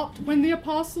miracles stopped when the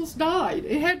apostles died.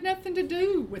 It had nothing to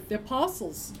do with the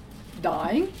apostles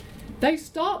dying. They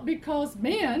stopped because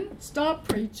men stopped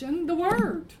preaching the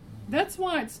Word. That's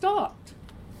why it stopped.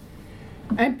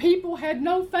 And people had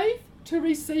no faith to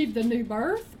receive the new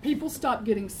birth. People stopped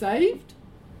getting saved.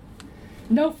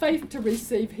 No faith to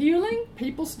receive healing.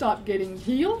 People stopped getting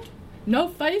healed. No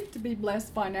faith to be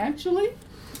blessed financially.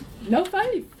 No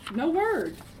faith. No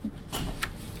word.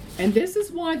 And this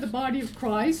is why the body of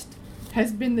Christ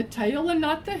has been the tail and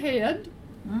not the head,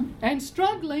 and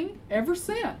struggling ever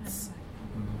since.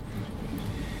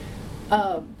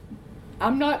 We're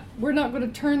not going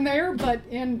to turn there, but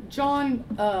in John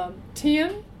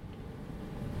 10,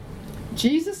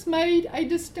 Jesus made a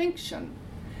distinction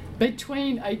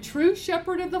between a true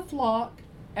shepherd of the flock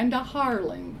and a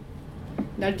hireling.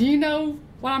 Now, do you know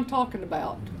what I'm talking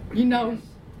about? You know,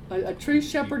 a true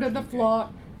shepherd of the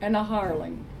flock and a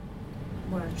hireling.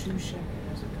 Well, a true shepherd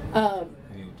has a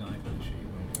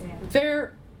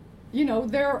There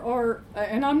are,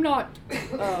 and I'm not,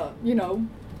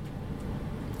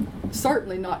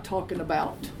 certainly not talking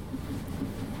about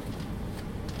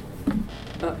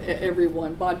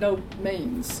everyone, by no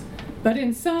means. But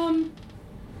in some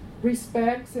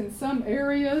respects, in some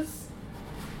areas,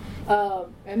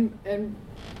 I'm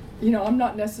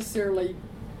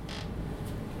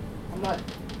not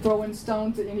throwing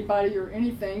stones at anybody or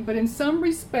anything, but in some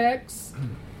respects,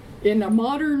 in a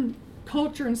modern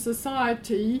culture and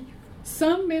society,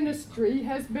 some ministry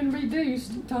has been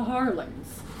reduced to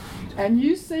hirelings. And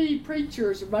you see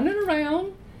preachers running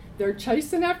around, they're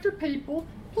chasing after people.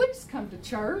 Please come to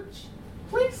church.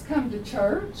 Please come to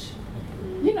church.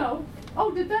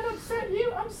 Oh, did that upset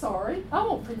you? I'm sorry. I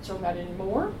won't preach on that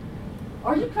anymore.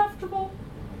 Are you comfortable?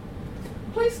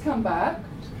 Please come back.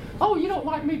 Oh, you don't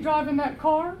like me driving that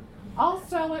car? I'll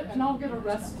sell it and I'll get a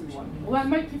rusty one. Will that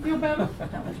make you feel better?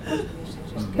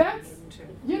 That's,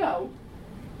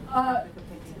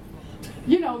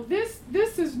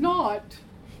 this is not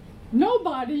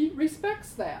nobody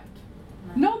respects that.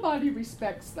 Nobody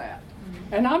respects that.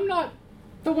 And I'm not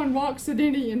throwing rocks at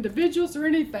any individuals or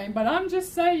anything, but I'm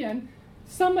just saying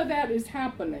some of that is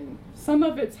happening. Some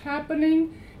of it's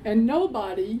happening, and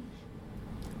nobody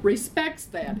respects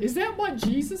that. Is that what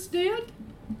Jesus did?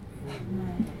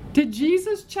 Did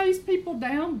Jesus chase people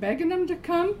down, begging them to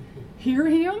come hear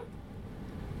him?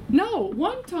 No.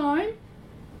 One time,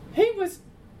 he was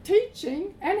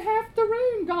teaching, and half the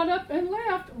room got up and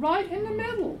left right in the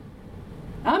middle.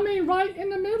 I mean, right in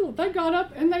the middle. They got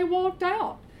up and they walked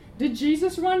out. Did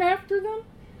Jesus run after them?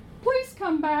 Please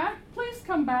come back. Please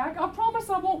come back. I promise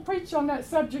I won't preach on that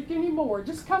subject anymore.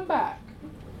 Just come back.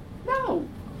 No.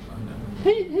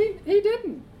 He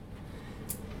didn't.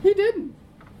 He didn't.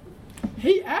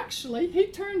 He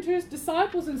turned to his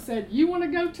disciples and said, you want to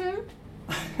go too?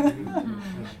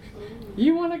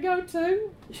 You want to go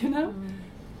too? You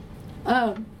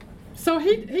know? So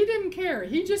he didn't care.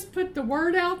 He just put the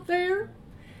word out there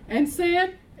and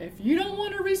said, if you don't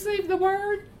want to receive the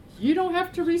word, you don't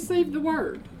have to receive the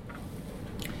word.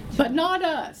 But not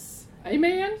us.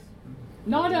 Amen?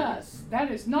 Not us.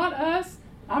 That is not us.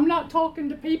 I'm not talking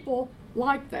to people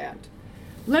like that.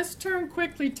 Let's turn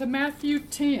quickly to Matthew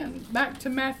 10. Back to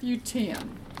Matthew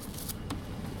 10.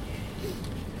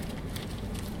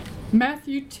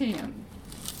 Matthew 10.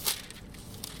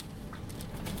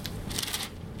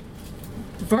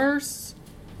 Verse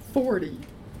 40.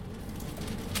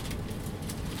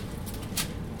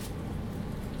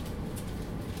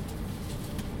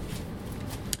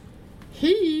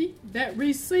 He that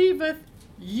receiveth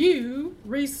you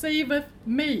receiveth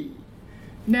me.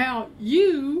 Now,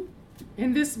 you,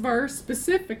 in this verse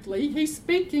specifically, he's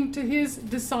speaking to his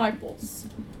disciples.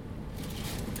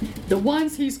 The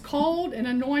ones he's called and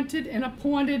anointed and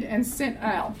appointed and sent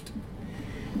out.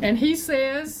 And he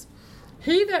says,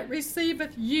 he that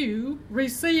receiveth you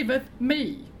receiveth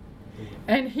me.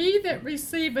 And he that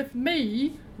receiveth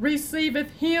me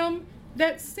receiveth him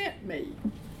that sent me.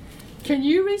 Can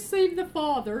you receive the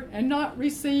Father and not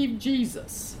receive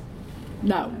Jesus?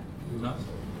 No. No.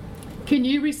 Can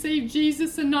you receive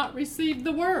Jesus and not receive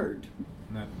the Word?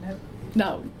 No.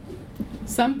 No.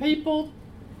 Some people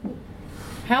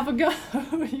have a go,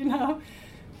 you know,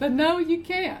 but no, you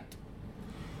can't.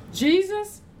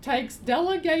 Jesus takes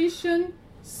delegation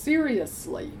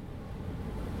seriously.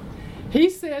 He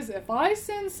says, if I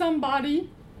send somebody,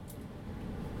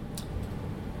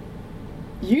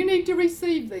 you need to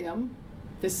receive them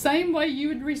the same way you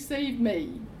would receive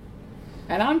me.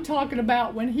 And I'm talking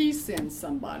about when he sends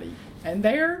somebody and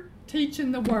they're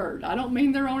teaching the word. I don't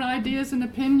mean their own ideas and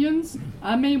opinions.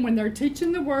 I mean when they're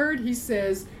teaching the word, he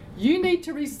says, you need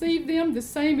to receive them the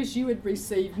same as you would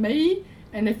receive me.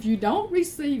 And if you don't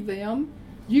receive them,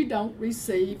 you don't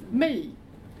receive me.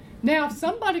 Now, if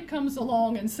somebody comes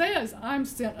along and says, I'm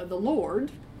sent of the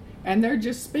Lord, and they're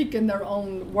just speaking their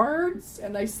own words,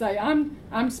 and they say,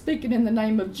 I'm speaking in the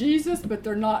name of Jesus, but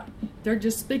they're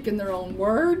just speaking their own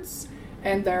words,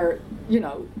 and they're,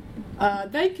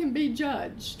 they can be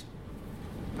judged.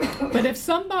 But if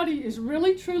somebody is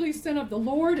really truly sent of the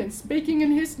Lord and speaking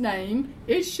in his name,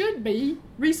 it should be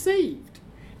received.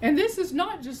 And this is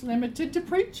not just limited to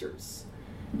preachers.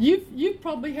 You've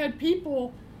probably had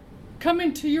people come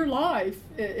into your life,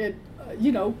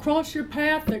 cross your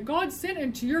path that God sent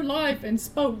into your life and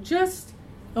spoke just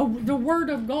the word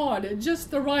of God at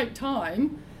just the right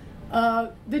time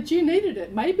that you needed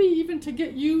it, maybe even to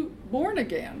get you born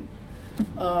again.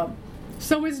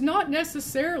 So it's not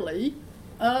necessarily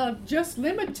just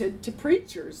limited to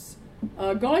preachers.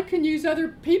 God can use other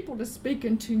people to speak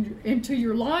into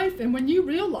your life, and when you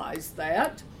realize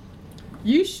that,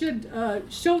 you should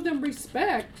show them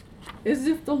respect as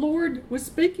if the Lord was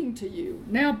speaking to you.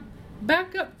 Now,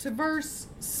 back up to verse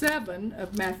 7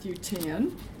 of Matthew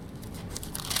 10.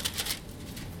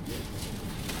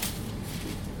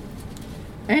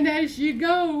 And as you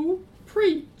go,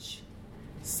 preach,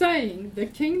 saying, the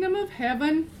kingdom of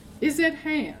heaven is at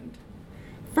hand.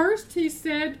 First he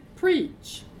said,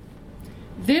 preach.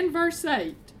 Then verse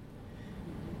 8,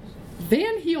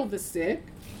 then heal the sick,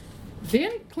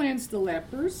 then cleanse the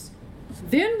lepers,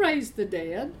 then raise the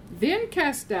dead, then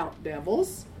cast out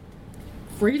devils.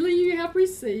 Freely you have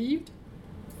received,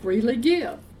 freely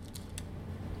give.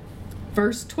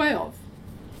 Verse 12,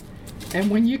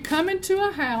 and when you come into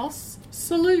a house,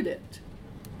 salute it.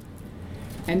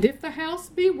 And if the house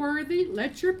be worthy,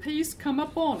 let your peace come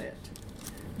upon it.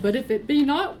 But if it be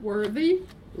not worthy,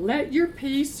 let your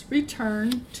peace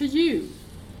return to you.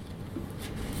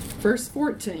 Verse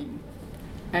 14,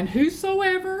 and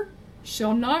whosoever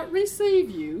shall not receive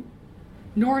you,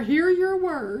 nor hear your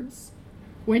words,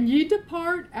 when ye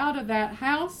depart out of that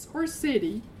house or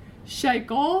city,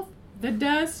 shake off the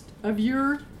dust of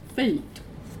your feet.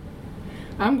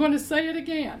 I'm going to say it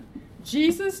again.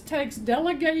 Jesus takes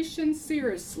delegation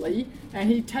seriously, and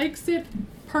he takes it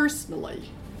personally.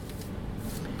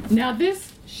 Now,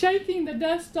 this shaking the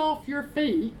dust off your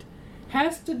feet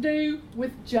has to do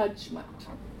with judgment.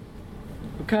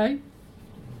 Okay?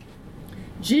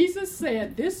 Jesus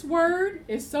said, this word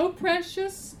is so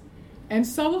precious and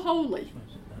so holy.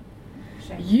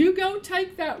 You go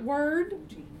take that word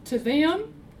to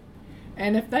them,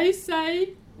 and if they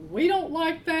say, we don't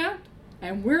like that,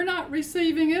 and we're not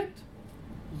receiving it,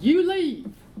 you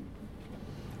leave.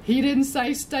 He didn't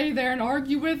say stay there and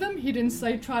argue with them. He didn't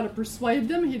say try to persuade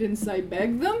them. He didn't say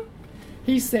beg them.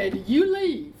 He said, you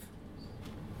leave.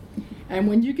 And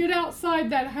when you get outside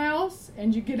that house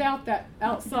and you get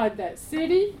outside that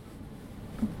city,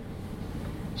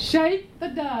 shake the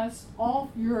dust off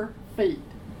your feet.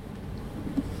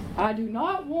 I do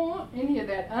not want any of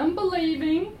that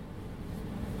unbelieving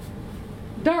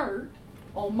dirt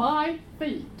on my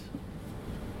feet.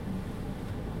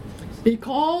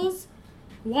 Because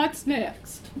what's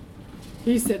next?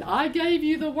 He said, I gave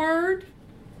you the word.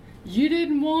 You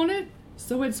didn't want it,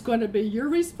 so it's going to be your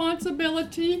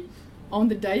responsibility on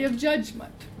the day of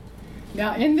judgment.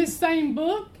 Now, in this same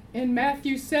book, in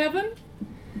Matthew 7,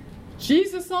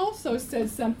 Jesus also said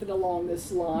something along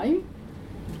this line.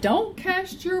 Don't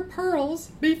cast your pearls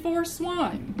before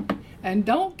swine, and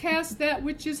don't cast that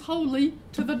which is holy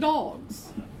to the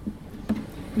dogs.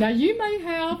 Now, you may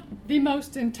have the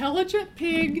most intelligent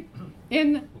pig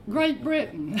in Great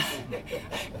Britain.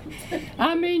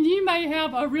 I mean, you may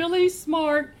have a really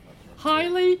smart,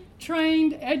 highly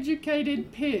trained,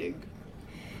 educated pig.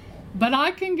 But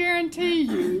I can guarantee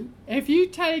you, if you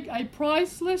take a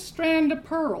priceless strand of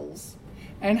pearls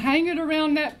and hang it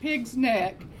around that pig's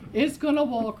neck, it's going to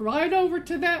walk right over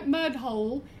to that mud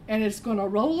hole and it's going to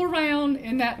roll around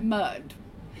in that mud,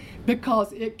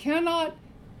 because it cannot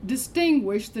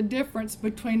distinguish the difference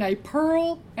between a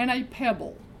pearl and a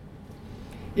pebble.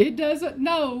 It doesn't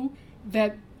know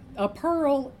that a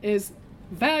pearl is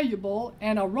valuable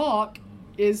and a rock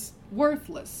is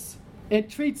worthless. It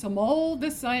treats them all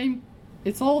the same.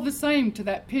 It's all the same to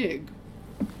that pig.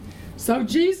 So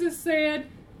Jesus said,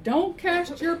 don't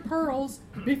cast your pearls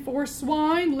before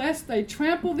swine, lest they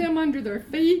trample them under their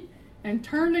feet and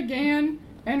turn again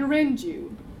and rend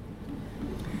you.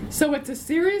 So it's a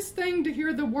serious thing to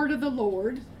hear the word of the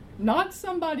Lord, not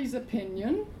somebody's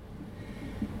opinion,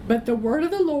 but the word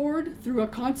of the Lord through a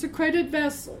consecrated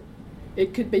vessel.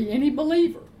 It could be any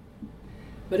believer.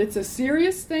 But it's a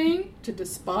serious thing to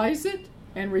despise it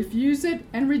and refuse it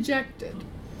and reject it.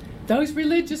 Those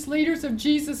religious leaders of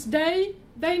Jesus' day,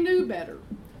 they knew better.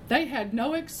 They had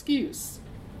no excuse.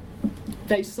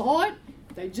 They saw it,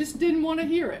 they just didn't want to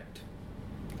hear it.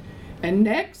 And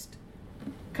next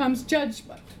comes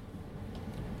judgment.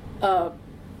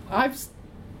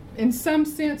 In some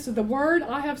sense of the word,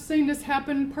 I have seen this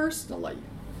happen personally.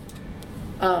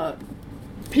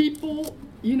 People,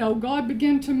 God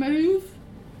began to move,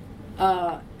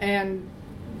 and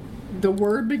the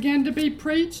word began to be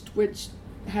preached, which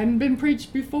hadn't been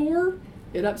preached before.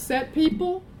 It upset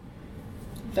people.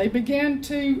 They began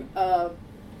to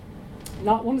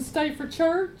not want to stay for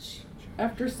church.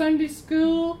 After Sunday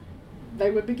school, they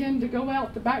would begin to go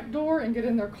out the back door and get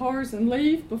in their cars and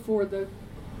leave before the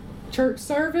church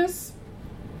service,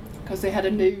 because they had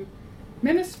a new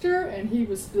minister and he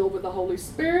was filled with the Holy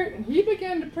Spirit, and he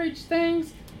began to preach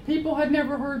things people had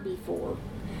never heard before.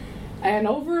 And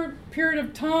over a period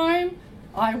of time,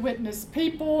 I witnessed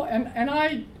people, and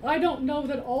I don't know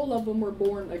that all of them were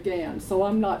born again, so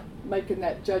I'm not making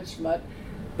that judgment,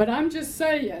 but I'm just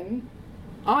saying,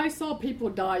 I saw people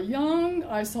die young,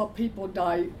 I saw people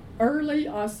die early,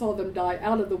 I saw them die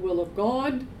out of the will of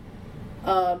God.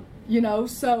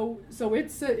 So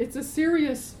it's a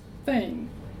serious thing.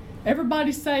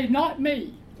 Everybody say, not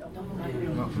me.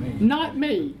 Not me. Not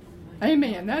me.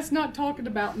 Amen. That's not talking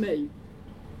about me.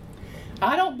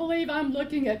 I don't believe I'm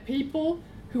looking at people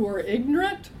who are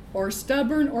ignorant or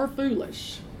stubborn or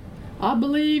foolish. I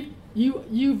believe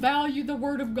you value the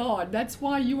Word of God. That's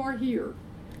why you are here.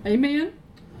 Amen?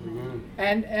 Mm-hmm.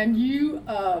 And you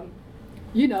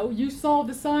saw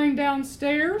the sign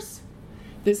downstairs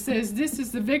that says, this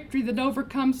is the victory that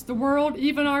overcomes the world,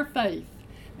 even our faith.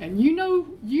 And you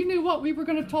knew what we were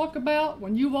going to talk about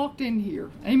when you walked in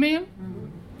here. Amen?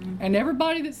 Mm-hmm. And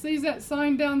everybody that sees that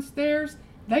sign downstairs,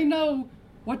 they know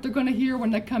what they're going to hear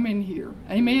when they come in here.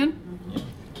 Amen?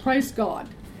 Mm-hmm. Praise God.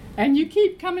 And you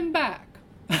keep coming back.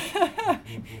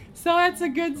 So that's a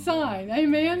good sign.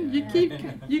 Amen? You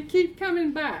keep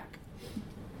coming back.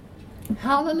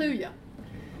 Hallelujah.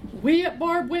 We at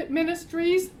Barb Witt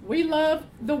Ministries, we love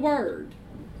the Word.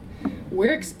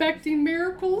 We're expecting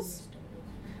miracles.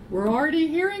 We're already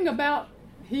hearing about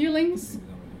healings,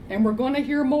 and we're going to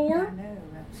hear more.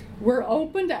 We're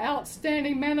open to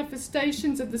outstanding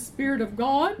manifestations of the Spirit of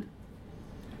God,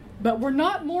 but we're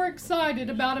not more excited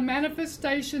about a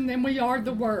manifestation than we are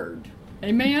the Word.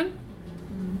 Amen?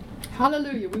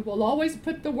 Hallelujah. We will always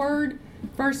put the Word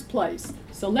first place.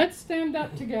 So let's stand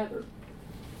up together.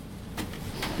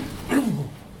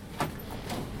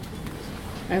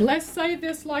 And let's say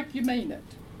this like you mean it.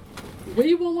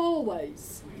 We will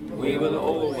always. We will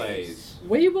always.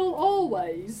 We will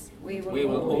always. We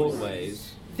will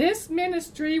always. This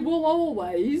ministry will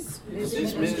always.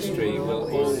 This ministry will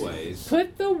always.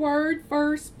 Put the Word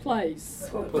first place.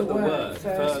 Put the Word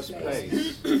first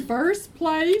place. First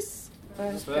place.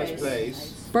 First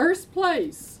place. First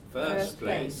place. First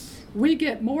place. We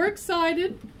get more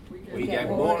excited We get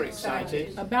more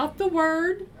excited about the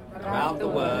Word about the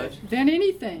Word than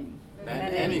anything.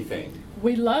 than anything.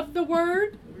 We love the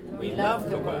Word We love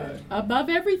the Word above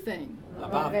everything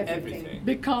above everything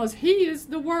because He is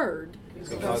the Word.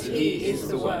 because He is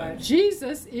the Word.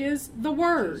 Jesus is the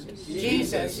Word.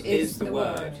 Jesus is the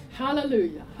Word.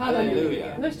 Hallelujah.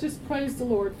 Hallelujah. Let's just praise the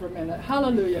Lord for a minute.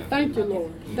 Hallelujah. Thank you,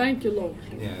 Lord. Thank you, Lord.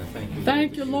 Yeah, thank you.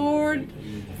 Thank you, Lord,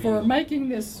 for making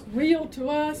this real to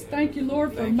us. Thank you,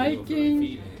 Lord, for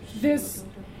making this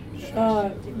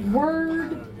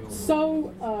word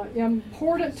so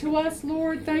important to us,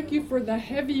 Lord. Thank you for the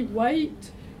heavy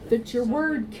weight that your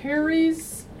word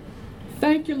carries.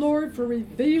 Thank you, Lord, for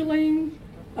revealing,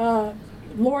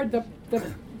 Lord,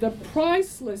 the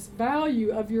priceless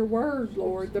value of your word,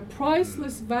 Lord. The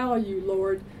priceless value,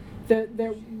 Lord,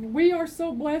 that we are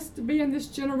so blessed to be in this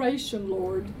generation,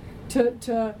 Lord,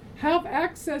 to have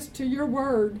access to your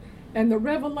word and the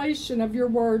revelation of your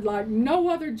word like no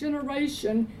other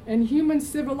generation in human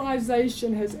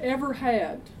civilization has ever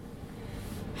had.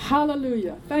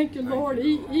 Hallelujah. Thank you, Lord.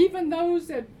 Even those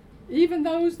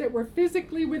that were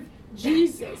physically with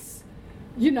Jesus,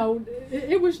 you know,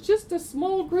 it was just a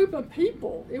small group of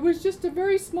people. It was just a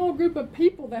very small group of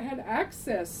people that had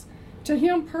access to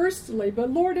him personally. But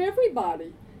Lord,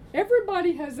 everybody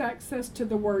has access to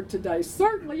the word today,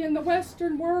 certainly in the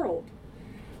Western world.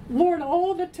 Lord,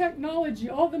 all the technology,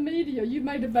 all the media you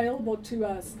made available to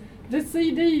us, the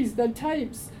CDs, the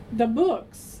tapes, the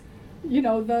books, you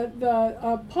know, the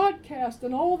podcast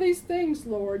and all these things,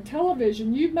 Lord,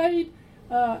 television, you made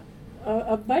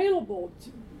available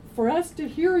for us to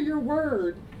hear your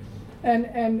word and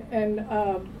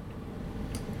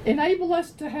enable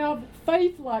us to have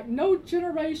faith like no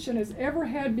generation has ever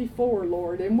had before,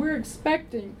 Lord. And we're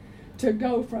expecting to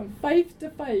go from faith to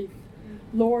faith,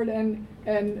 Lord, and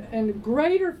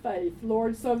greater faith,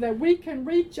 Lord, so that we can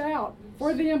reach out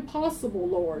for the impossible,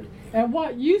 Lord. And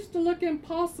what used to look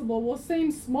impossible will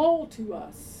seem small to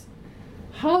us.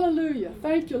 Hallelujah.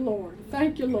 Thank you, Lord.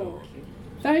 Thank you, Lord.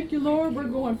 Thank you, Lord. We're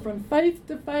going from faith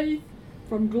to faith,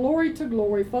 from glory to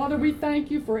glory. Father, we thank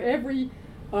you for every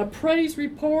praise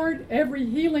report, every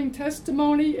healing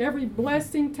testimony, every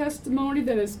blessing testimony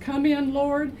that has come in,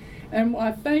 Lord. And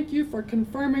I thank you for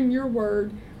confirming your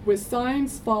word with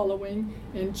signs following.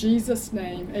 In Jesus'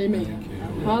 name, amen.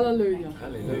 Hallelujah.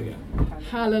 Hallelujah.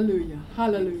 Hallelujah.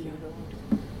 Hallelujah.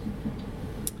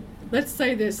 Let's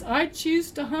say this. I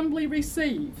choose to humbly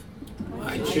receive.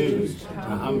 I choose to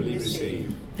humbly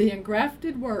receive the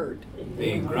engrafted word.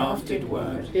 the engrafted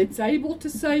word. It's able to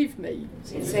save me.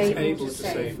 It's able to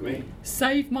save me,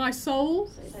 Save my soul.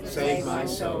 save my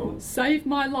soul, Save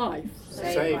my life.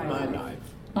 save my life.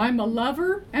 I'm a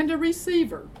lover and a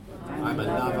receiver I'm a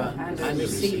lover and a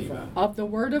receiver of the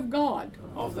Word of God,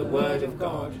 of the Word of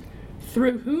God,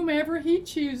 through whomever He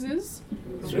chooses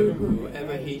through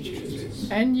whoever He chooses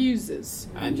and uses.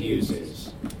 and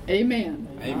uses. Amen.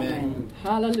 Amen.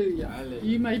 Hallelujah. Hallelujah.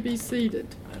 You may be seated.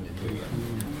 Hallelujah.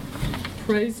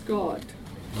 Praise God.